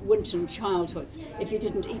haunted Winton childhoods. If you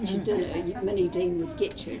didn't eat your dinner, Minnie Dean would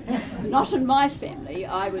get you. Not in my family.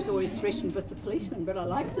 I was always threatened with the policeman, but I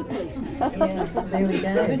liked the policeman. There we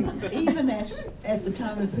go. Even at the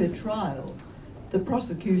time of her trial, the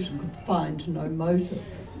prosecution could find no motive.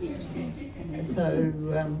 So,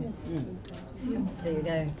 there you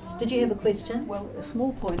go. Did you have a question? Well, a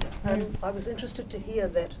small point. I was interested to hear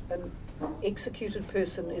that an executed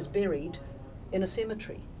person is buried in a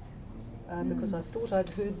cemetery, because I thought I'd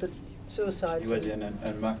heard that suicides... He was in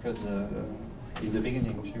Mākaro in the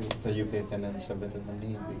beginning. You play tenants better than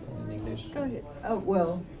me in English. Go ahead. Oh,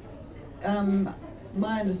 well,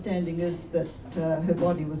 my understanding is that her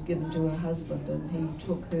body was given to her husband and he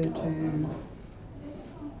took her to...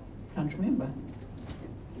 can't remember.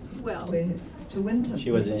 Well, to Winton.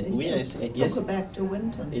 She was in. Took her back to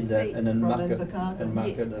Winton.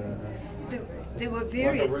 There were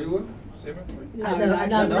various. Cemetery?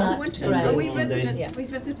 No, Winton. Right. We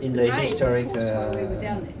visited in the the grave, historic of course, while we were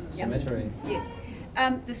down there. cemetery. Yes.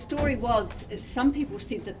 The story was, some people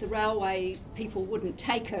said that the railway people wouldn't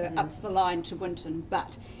take her up the line to Winton,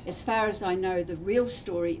 but as far as I know, the real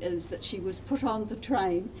story is that she was put on the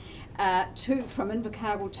train from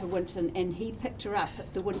Invercargill to Winton, and he picked her up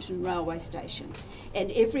at the Winton railway station. And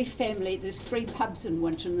every family, there's 3 pubs in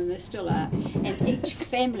Winton, and there still are, and each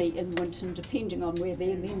family in Winton, depending on where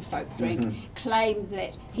their menfolk drank, claimed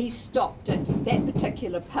that he stopped at that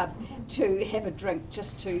particular pub to have a drink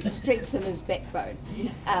just to strengthen his backbone.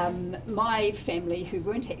 My family, who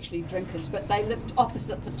weren't actually drinkers, but they lived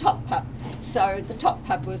opposite the top pub, so the top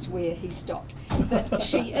pub was where he stopped. But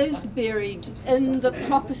she is buried in the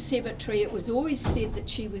proper cemetery cemetery, it was always said that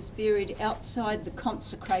she was buried outside the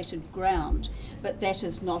consecrated ground, but that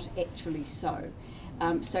is not actually so.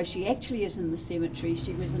 So she actually is in the cemetery.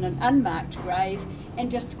 She was in an unmarked grave, and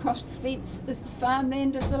just across the fence is the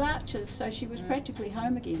farmland of the Larches, so she was practically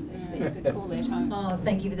home again, if you could call that home. Oh,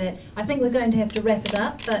 thank you for that. I think we're going to have to wrap it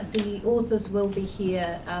up, but the authors will be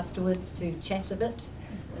here afterwards to chat a bit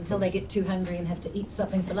until they get too hungry and have to eat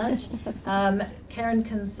something for lunch. Karen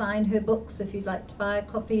can sign her books if you'd like to buy a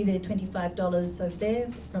copy. They're $25 over there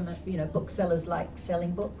from, booksellers like selling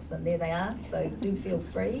books, and there they are, so do feel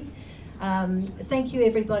free. Thank you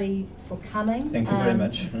everybody for coming. Thank you very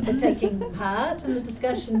much. For taking part in the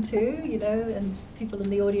discussion too, and people in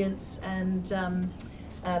the audience, and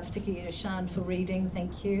particularly Seanne for reading,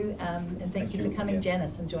 thank you. And thank you for coming, yeah.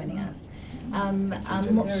 Janice, and joining us.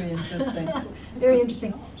 Very interesting. Very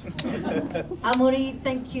interesting. Amaury,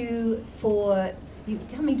 thank you for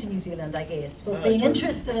coming to New Zealand, I guess, for being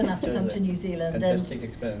interested enough to come to New Zealand. Fantastic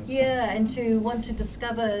experience. Yeah, and to want to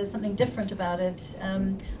discover something different about it.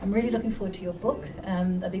 I'm really looking forward to your book.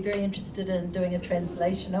 I'd be very interested in doing a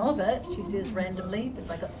translation of it, she says randomly, if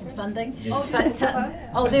I got some funding. Yes. But,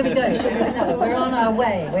 oh, there we go, she'll be the cover. We're on our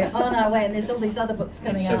way, and there's all these other books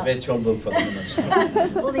coming out. It's a virtual book for the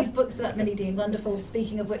moment. All these books about Minnie Dean, wonderful.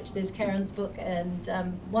 Speaking of which, there's Karen's book, and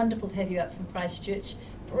wonderful to have you up from Christchurch,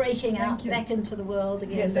 breaking out back into the world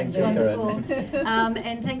again. Yes, That's thank you, wonderful.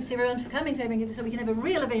 And thanks everyone for coming, so we can have a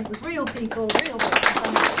real event with real people, real books.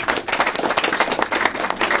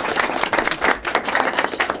 I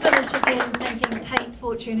should finish again thanking Kate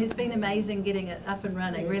Fortune, who's been amazing getting it up and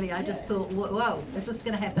running. Really, I just thought, whoa, is this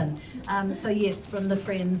going to happen? So yes, from the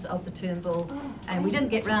Friends of the Turnbull, and we didn't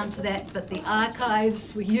get round to that, but the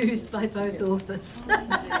archives were used by both authors,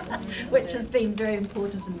 which has been very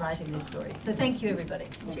important in writing this story. So thank you, everybody.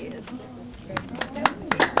 Cheers.